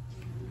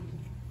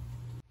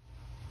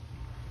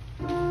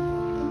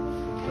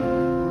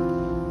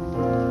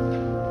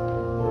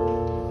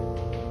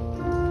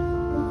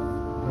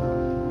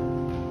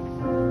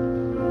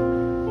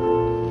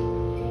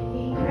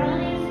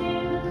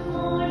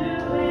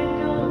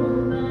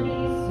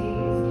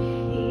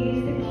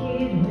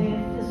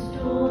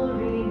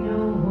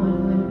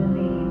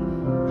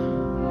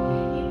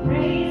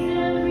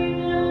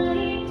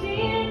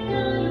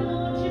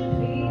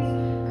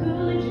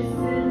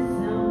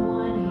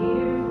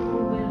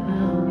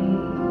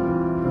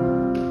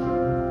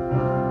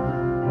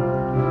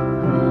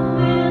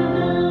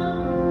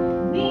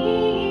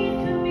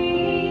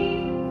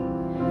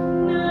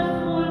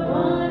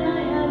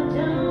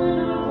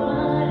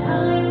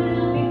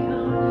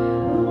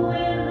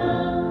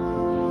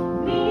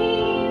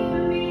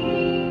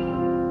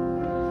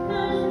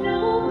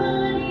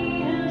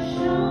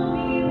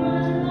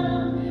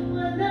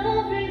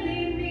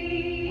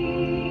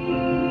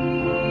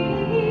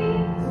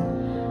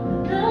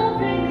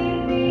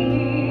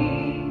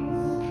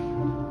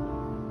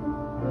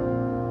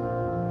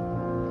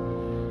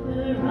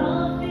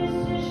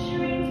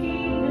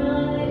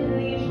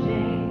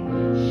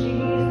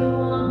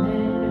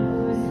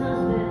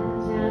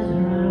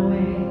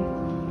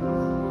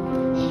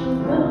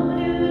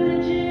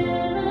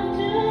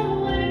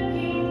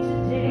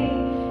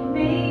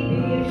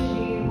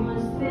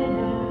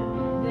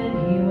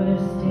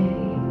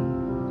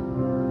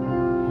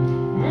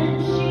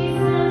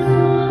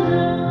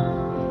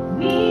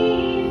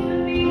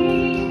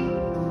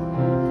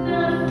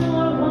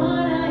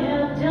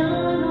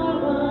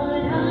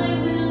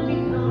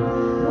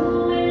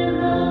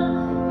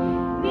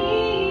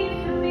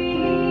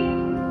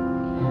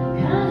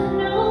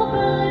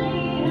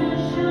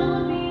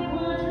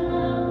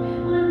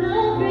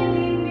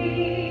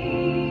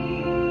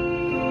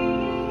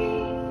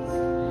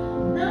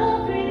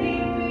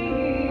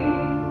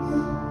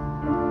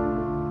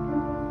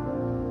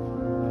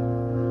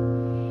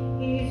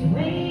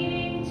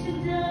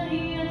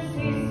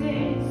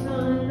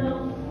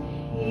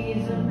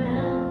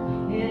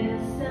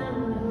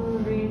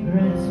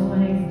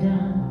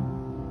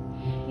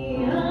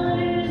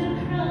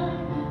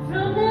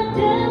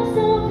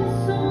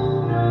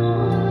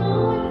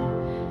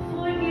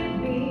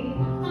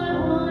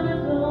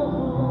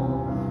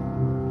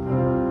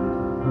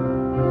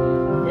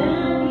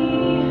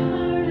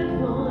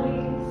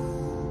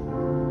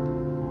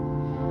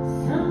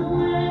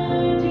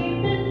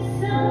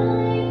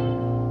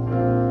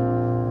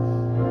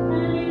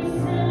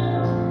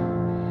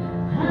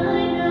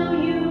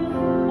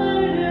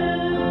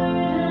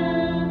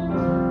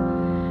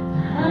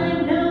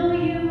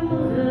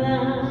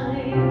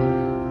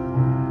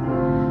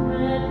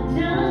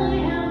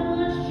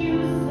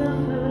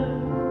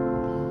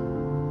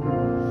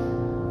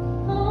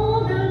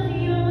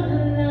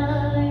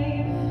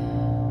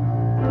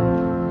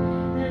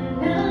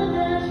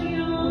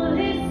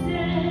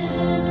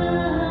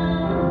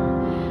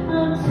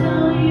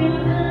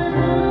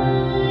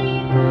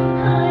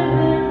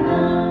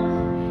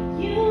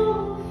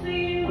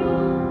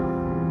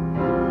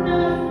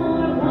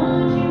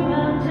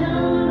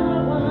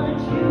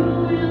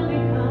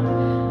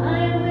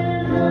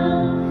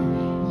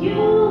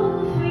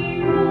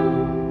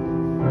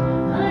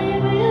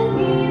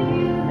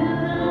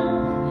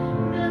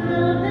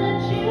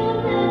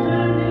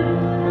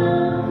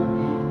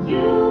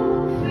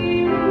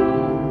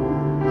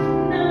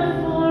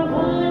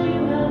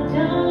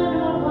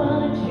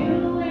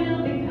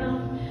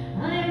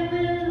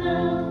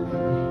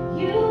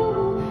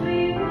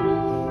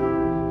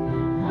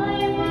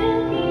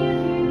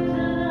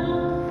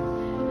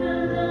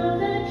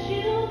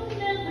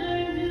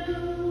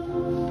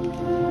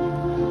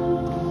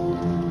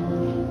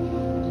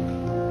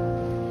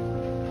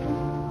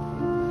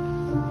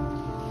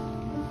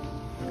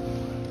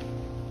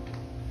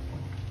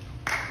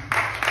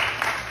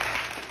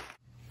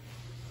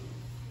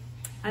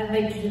 I'd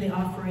like to do the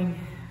offering.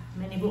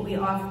 Many of what we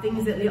offer,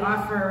 things that we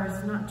offer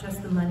is not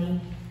just the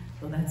money,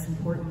 though that's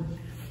important,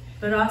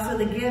 but also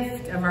the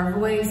gift of our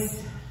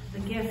voice, the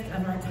gift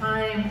of our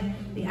time,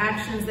 the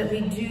actions that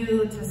we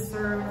do to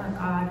serve a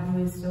God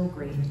who is so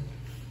great.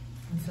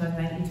 And so I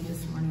invite you to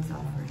this morning's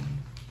offering.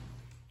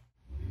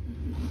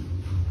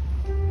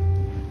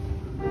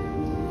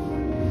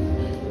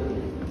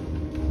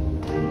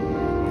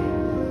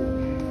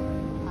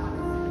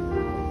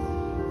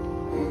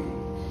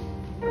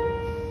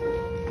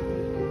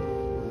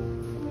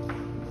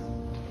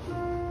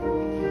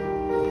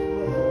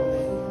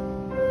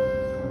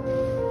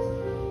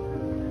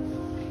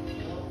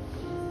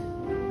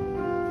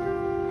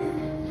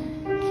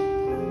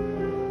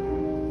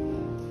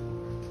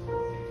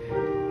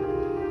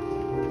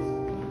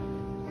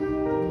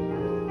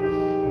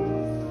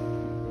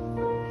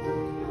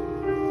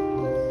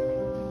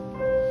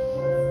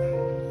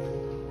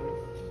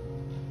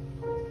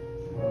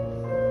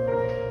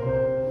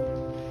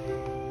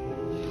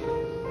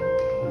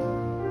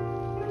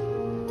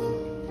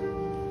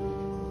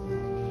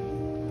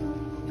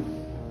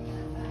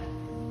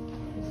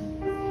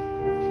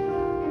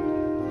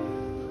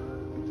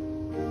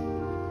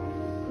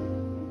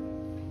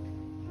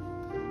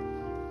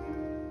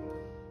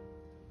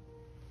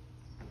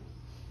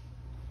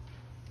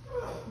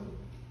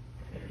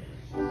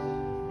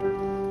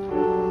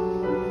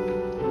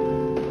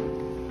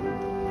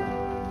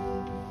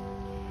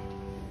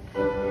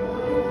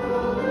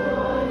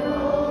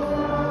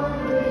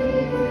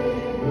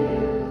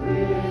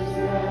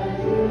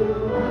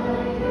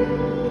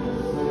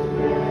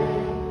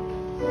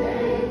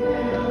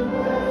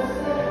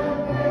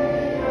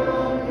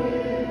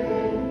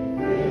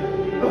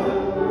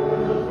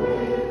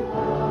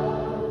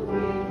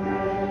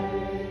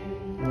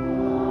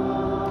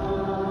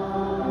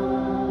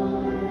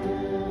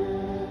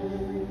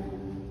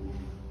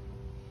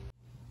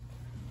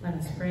 Let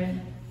us pray.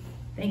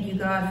 Thank you,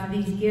 God, for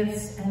these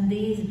gifts and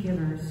these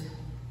givers.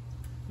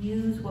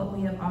 Use what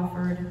we have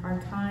offered,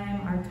 our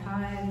time, our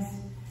tithes,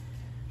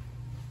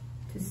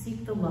 to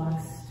seek the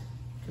lost,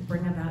 to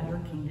bring about your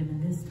kingdom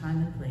in this time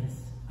and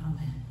place.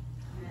 Amen.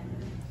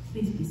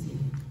 Please be seated.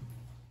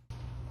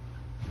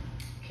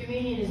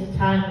 Communion is a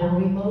time where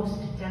we most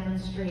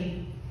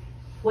demonstrate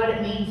what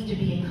it means to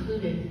be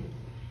included.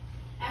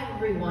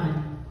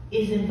 Everyone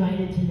is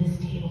invited to this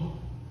table.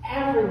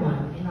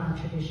 Everyone in our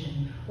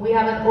tradition. We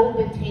have an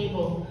open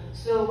table,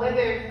 so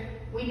whether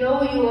we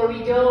know you or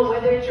we don't,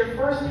 whether it's your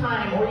first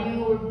time or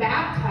you were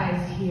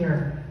baptized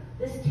here,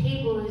 this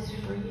table is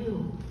for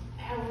you.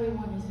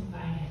 Everyone is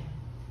invited.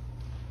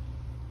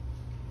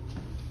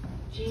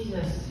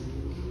 Jesus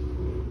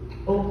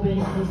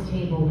opened his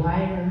table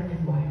wider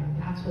and wider.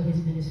 That's what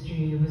his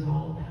ministry was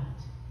all about.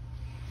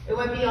 It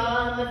went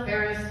beyond the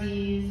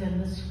Pharisees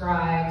and the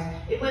scribes.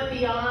 It went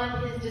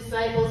beyond his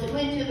disciples. It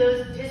went to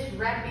those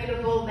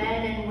disreputable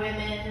men and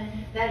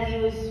women that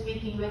he was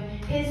speaking with.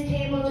 His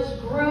table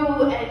just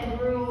grew and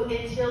grew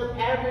until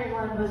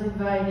everyone was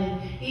invited.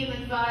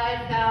 Even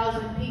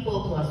 5,000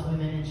 people, plus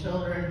women and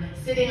children,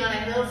 sitting on a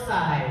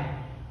hillside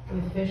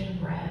with fish and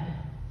bread.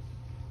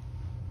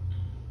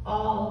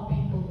 All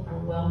people are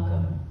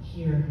welcome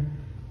here.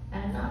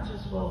 And not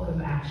just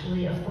welcome,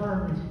 actually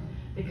affirmed.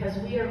 Because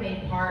we are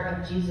made part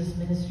of Jesus'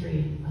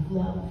 ministry of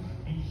love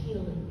and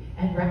healing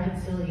and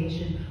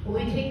reconciliation.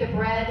 When we take the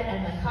bread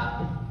and the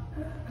cup,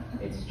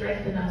 it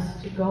strengthens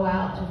us to go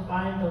out to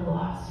find the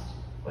lost,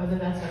 whether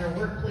that's at our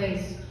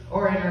workplace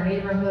or in our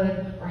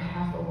neighborhood or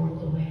half a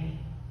world away.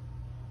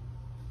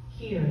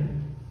 Here,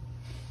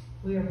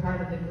 we are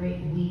part of the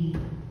great we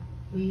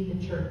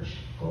the church,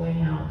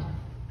 going out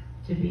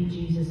to be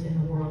Jesus in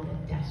a world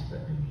that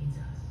desperately needs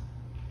us.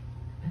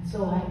 And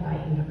so I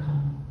invite you to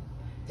come.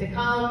 To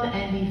come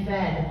and be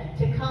fed,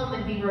 to come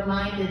and be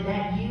reminded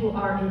that you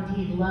are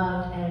indeed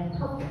loved and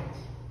perfect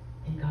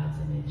in God's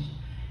image.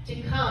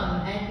 To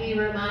come and be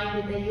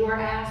reminded that you are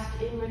asked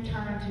in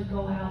return to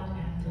go out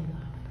and to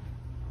love.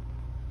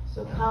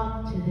 So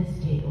come to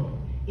this table.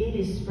 It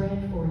is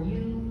spread for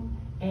you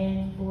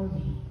and for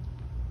me.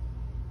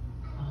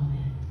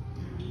 Amen.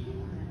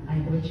 I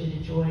invite you to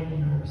join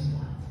in our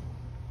response.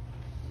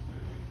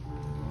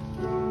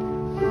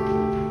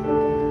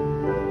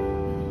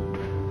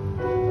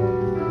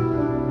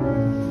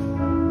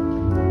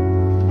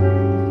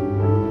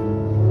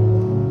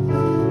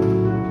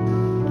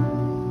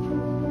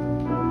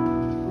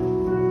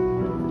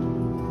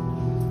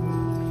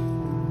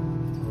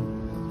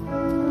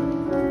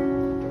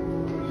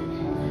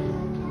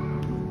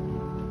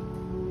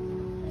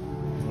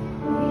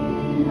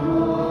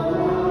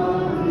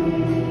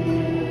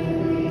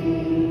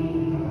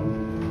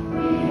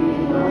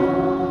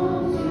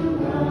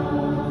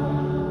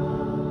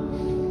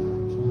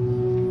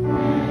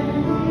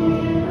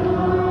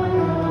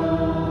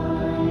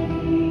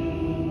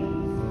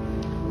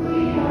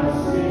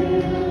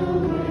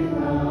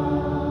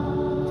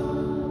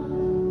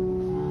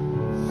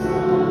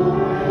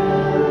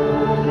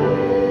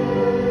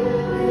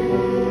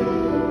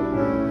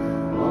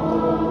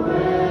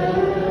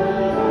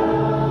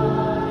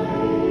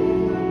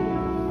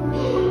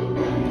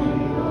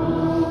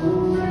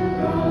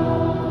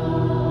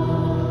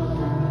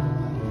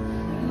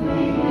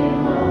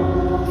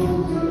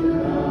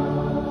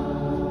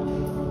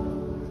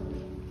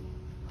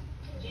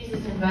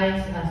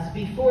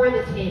 Before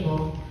the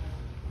table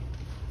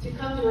to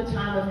come to a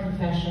time of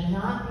confession,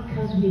 not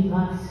because we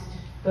must,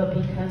 but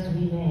because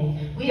we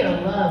may. We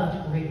are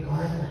loved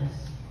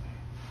regardless.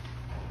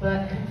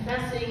 But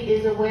confessing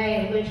is a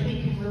way in which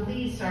we can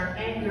release our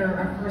anger,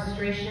 our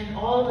frustration,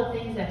 all the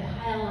things that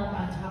pile up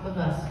on top of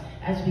us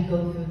as we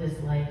go through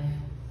this life.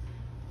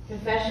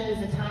 Confession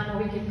is a time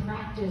where we can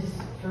practice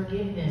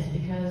forgiveness,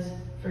 because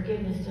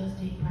forgiveness does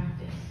take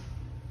practice.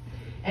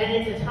 And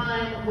it's a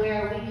time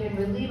where we can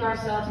relieve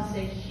ourselves and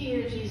say,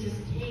 here, Jesus,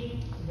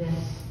 take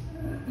this,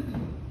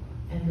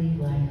 and leave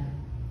life.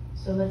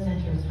 So let's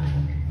enter a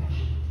time of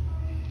confession.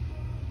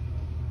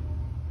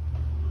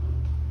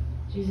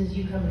 Jesus,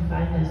 you come and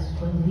find us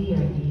when we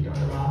indeed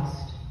are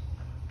lost.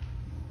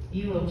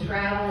 You will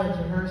travel and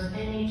traverse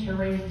any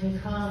terrain to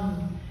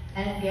come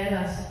and get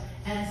us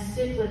and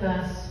sit with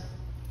us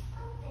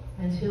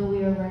until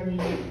we are ready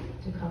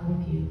to come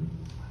with you.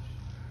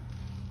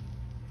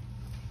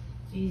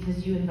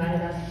 Jesus, you invited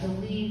us to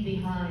leave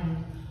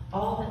behind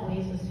all that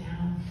weighs us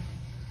down,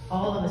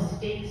 all the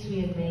mistakes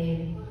we have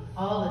made,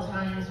 all the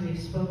times we have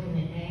spoken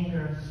in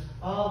anger,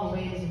 all the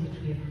ways in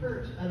which we have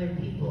hurt other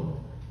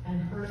people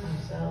and hurt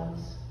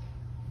ourselves.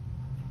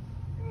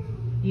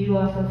 You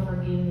offer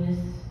forgiveness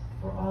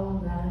for all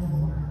of that and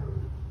more.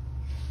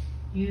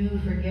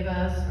 You forgive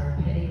us our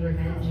petty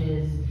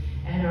revenges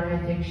and our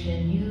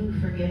addiction. You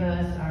forgive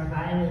us our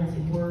violence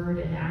in word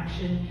and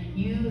action.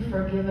 You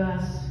forgive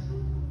us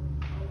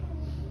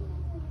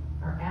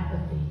our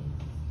apathy.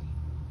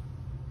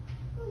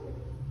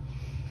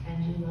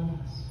 And you love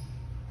us.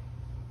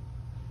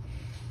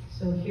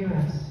 So hear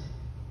us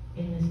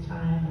in this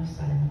time of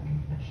silent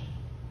confession.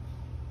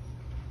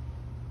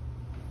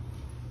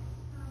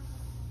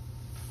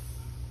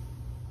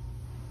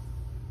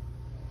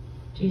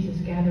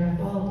 Jesus, gather up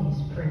all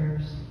these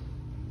prayers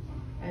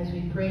as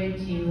we pray to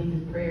you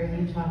with the prayer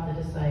you taught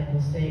the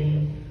disciples,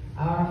 saying,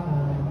 Our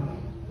Father,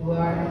 who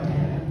art in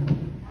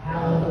heaven,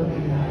 hallowed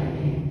be thy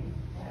name.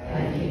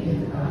 Thy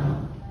kingdom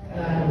come,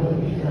 thy will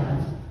be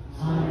done,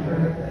 on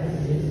earth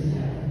as it is in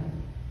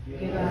heaven.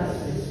 Give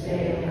us this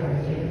day our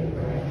daily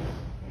bread,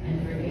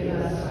 and forgive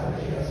us our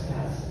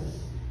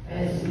trespasses,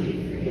 as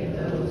we forgive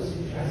those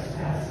who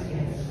trespass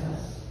against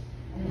us.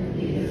 And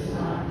lead us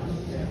not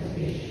into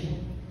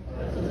temptation,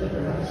 but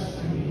deliver us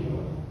from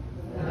evil.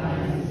 For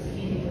thine is the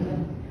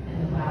kingdom,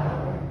 and the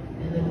power,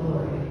 and the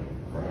glory,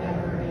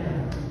 forever and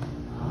ever.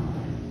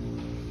 Amen.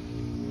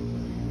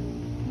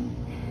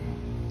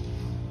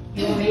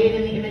 You are made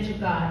in the image of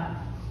God,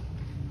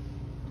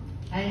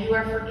 and you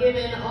are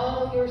forgiven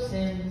all your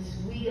sins.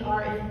 We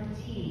are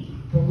indeed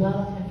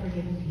beloved and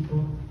forgiven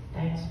people.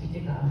 Thanks be to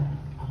God.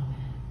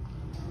 Amen.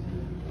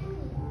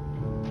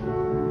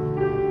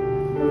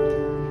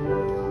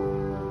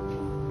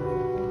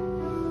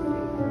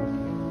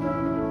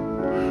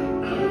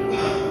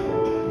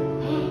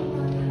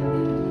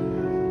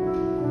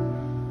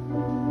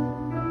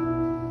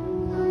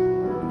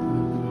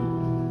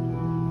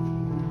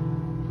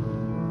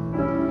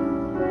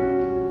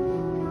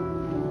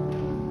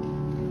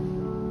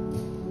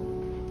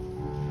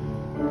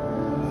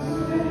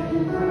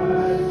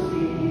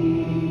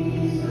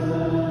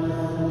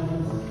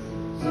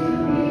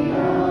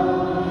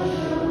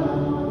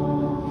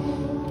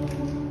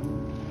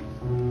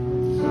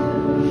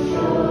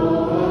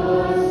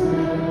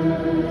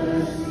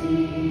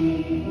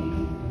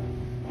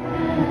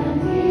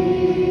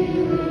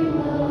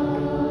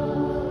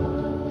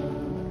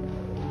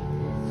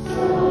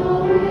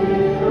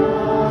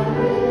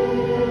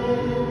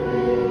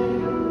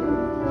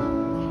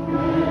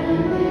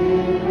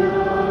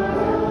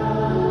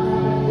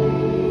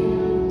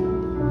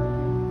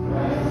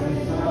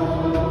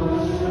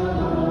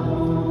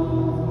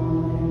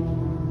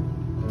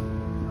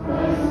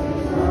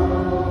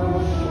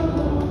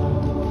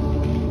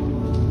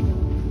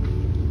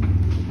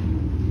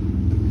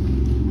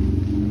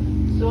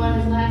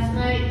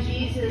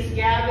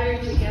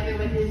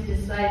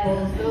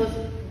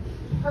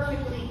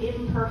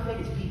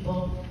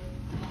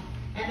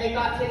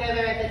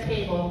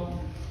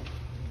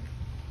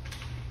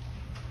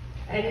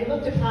 And he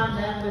looked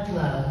upon them with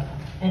love,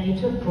 and he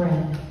took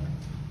bread,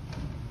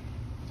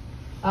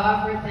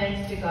 offered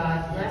thanks to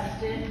God,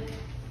 blessed it,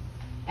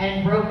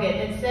 and broke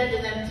it, and said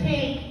to them,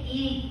 Take,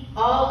 eat,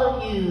 all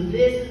of you.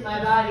 This is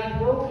my body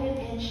broken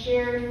and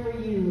shared for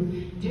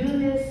you. Do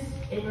this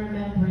in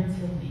remembrance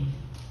of me.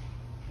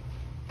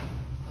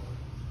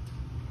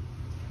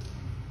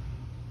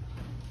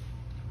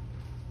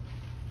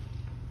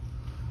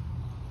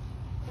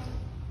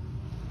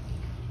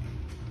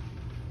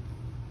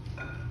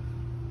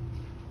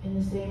 In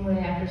the same way,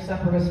 after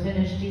supper was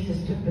finished,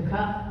 Jesus took the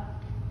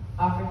cup,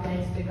 offered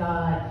thanks to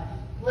God,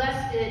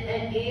 blessed it,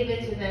 and gave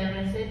it to them,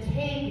 and said,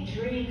 Take,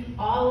 drink,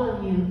 all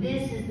of you.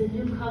 This is the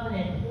new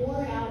covenant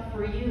poured out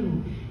for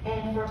you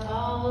and for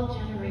all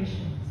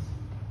generations.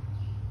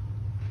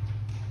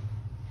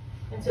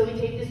 And so we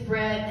take this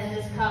bread and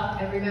this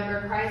cup and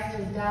remember Christ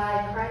has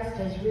died, Christ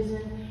has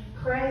risen,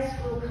 Christ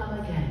will come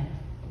again.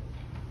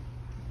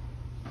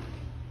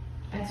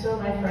 And so,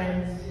 my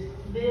friends,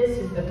 this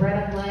is the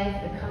bread of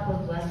life, the cup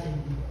of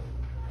blessing,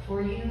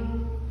 for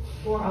you,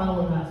 for all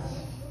of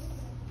us,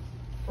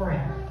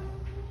 forever.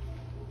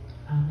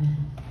 Amen.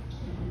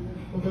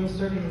 Will those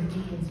serving as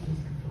deacons please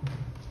come forward?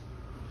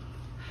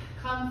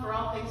 Come, for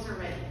all things are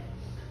ready.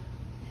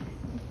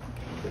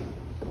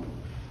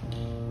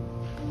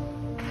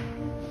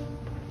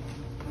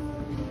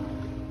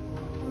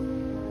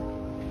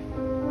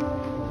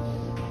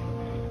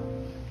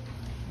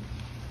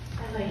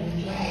 I'd like you to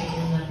join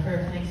me in the prayer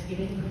of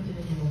thanksgiving printed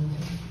in your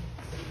bulletin.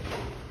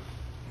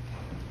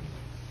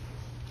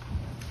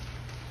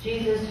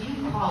 Jesus,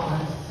 you call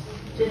us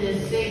to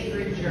this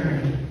sacred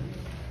journey.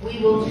 We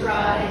will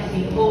try to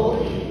be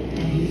holy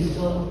and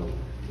useful.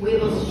 We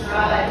will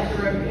strive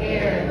to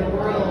repair the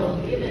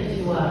world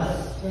given to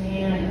us to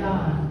hand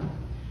on.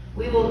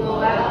 We will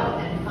go out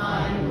and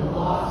find the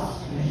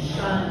lost and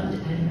shunned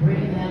and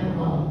bring them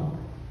home.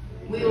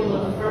 We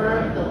will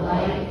affirm the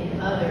light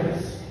in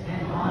others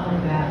and honor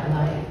that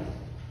light.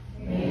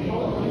 May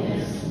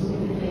holiness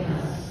move in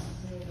us.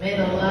 May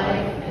the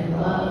life and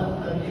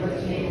love of your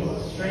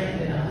table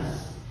strengthen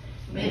us.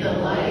 May the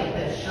light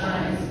that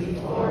shines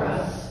before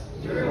us,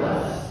 through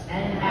us,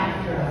 and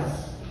after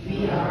us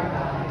be our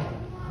guide.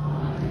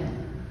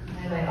 Amen.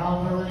 I invite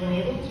all who are willing and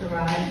able to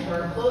rise for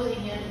our closing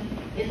hymn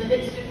in the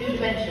midst of new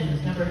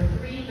dimensions, number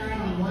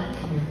 391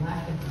 in your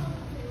black and white.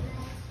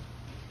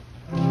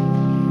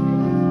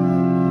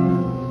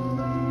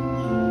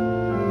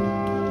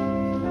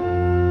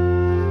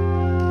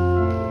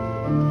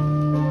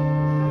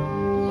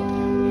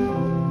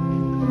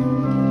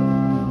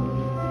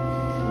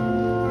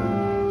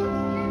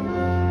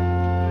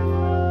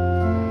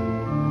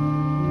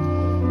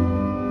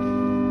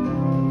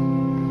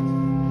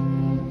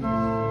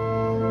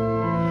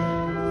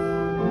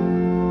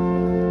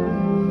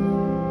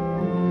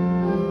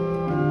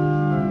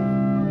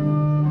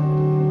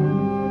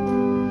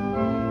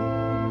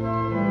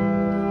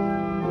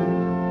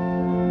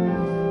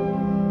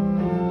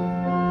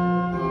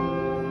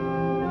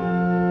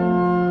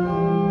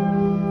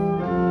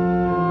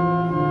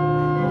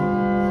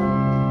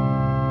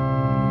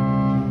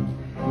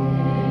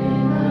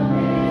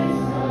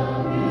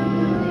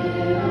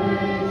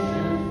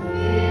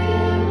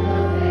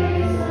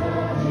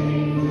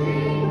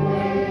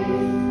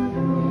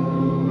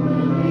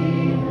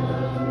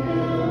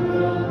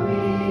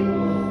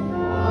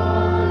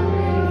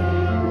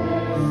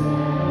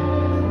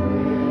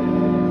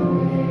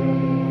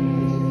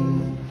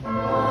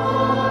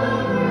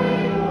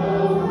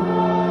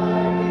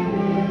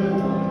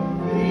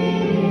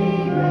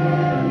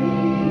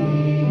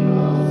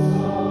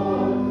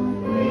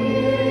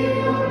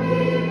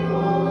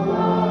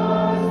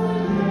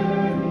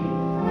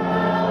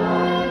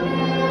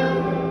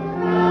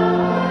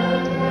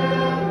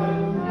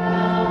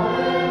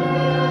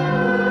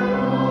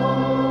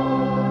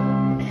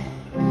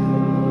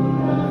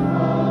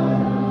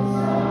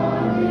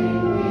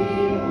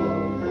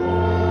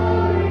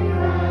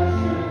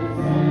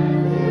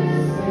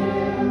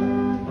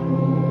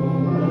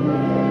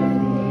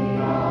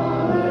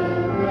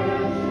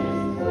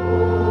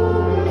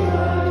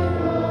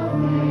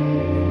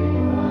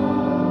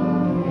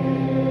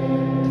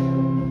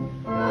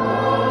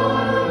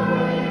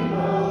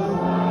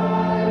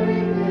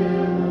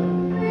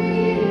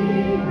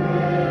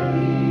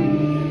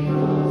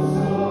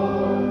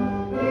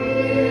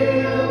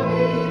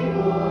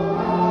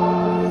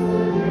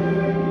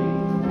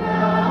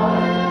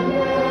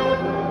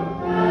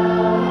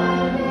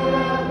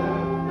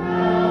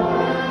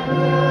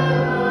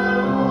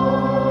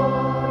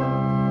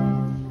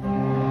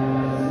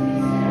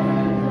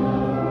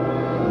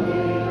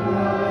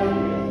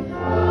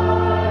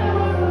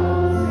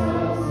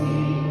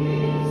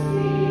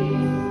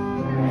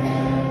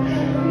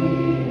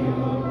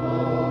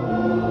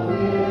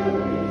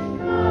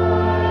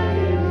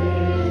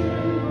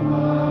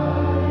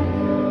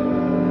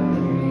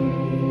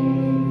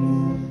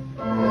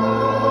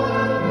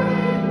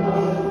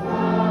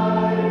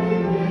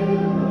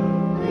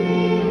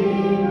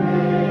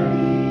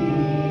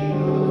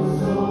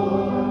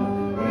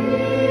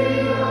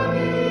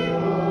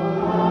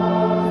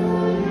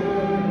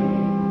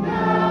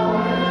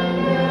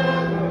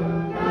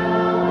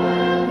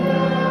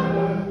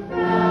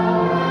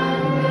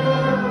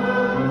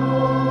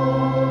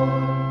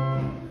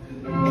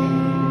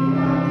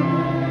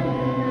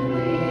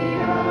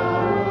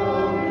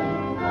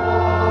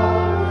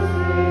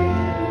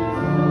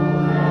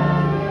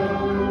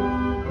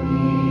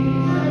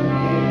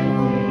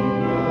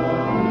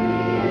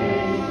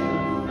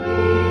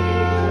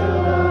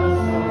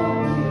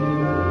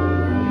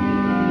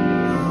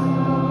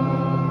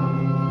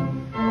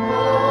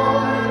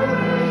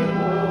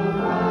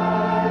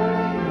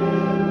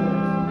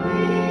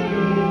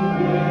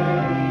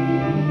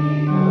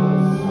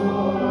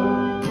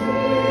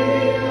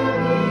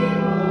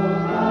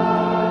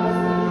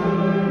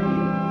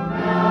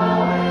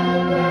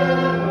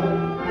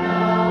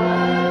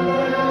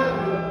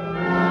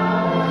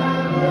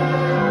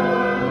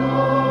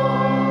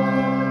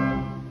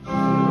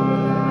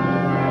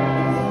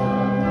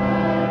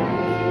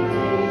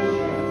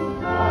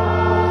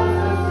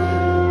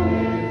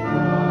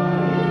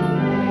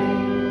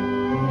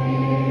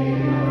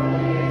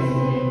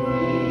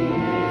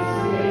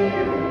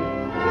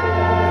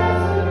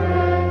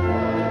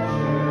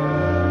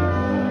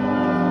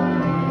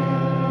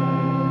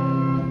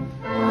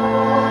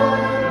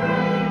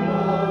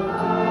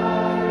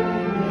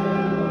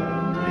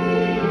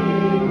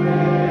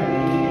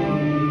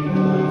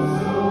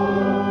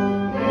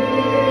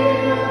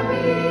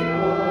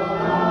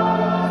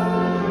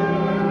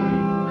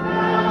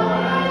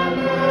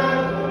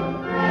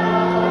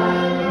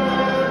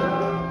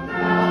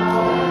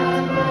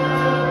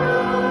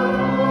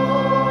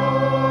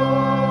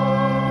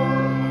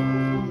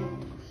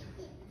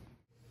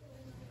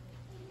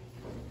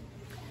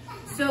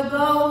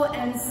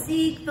 and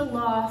seek the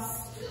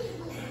lost,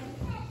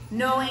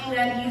 knowing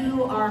that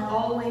you are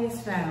always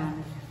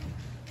found.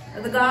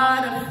 The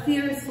God of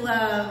fierce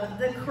love,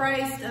 the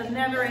Christ of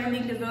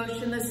never-ending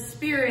devotion, the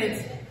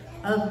Spirit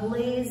of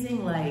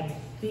blazing light,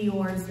 be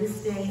yours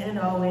this day and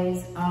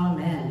always.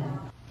 Amen.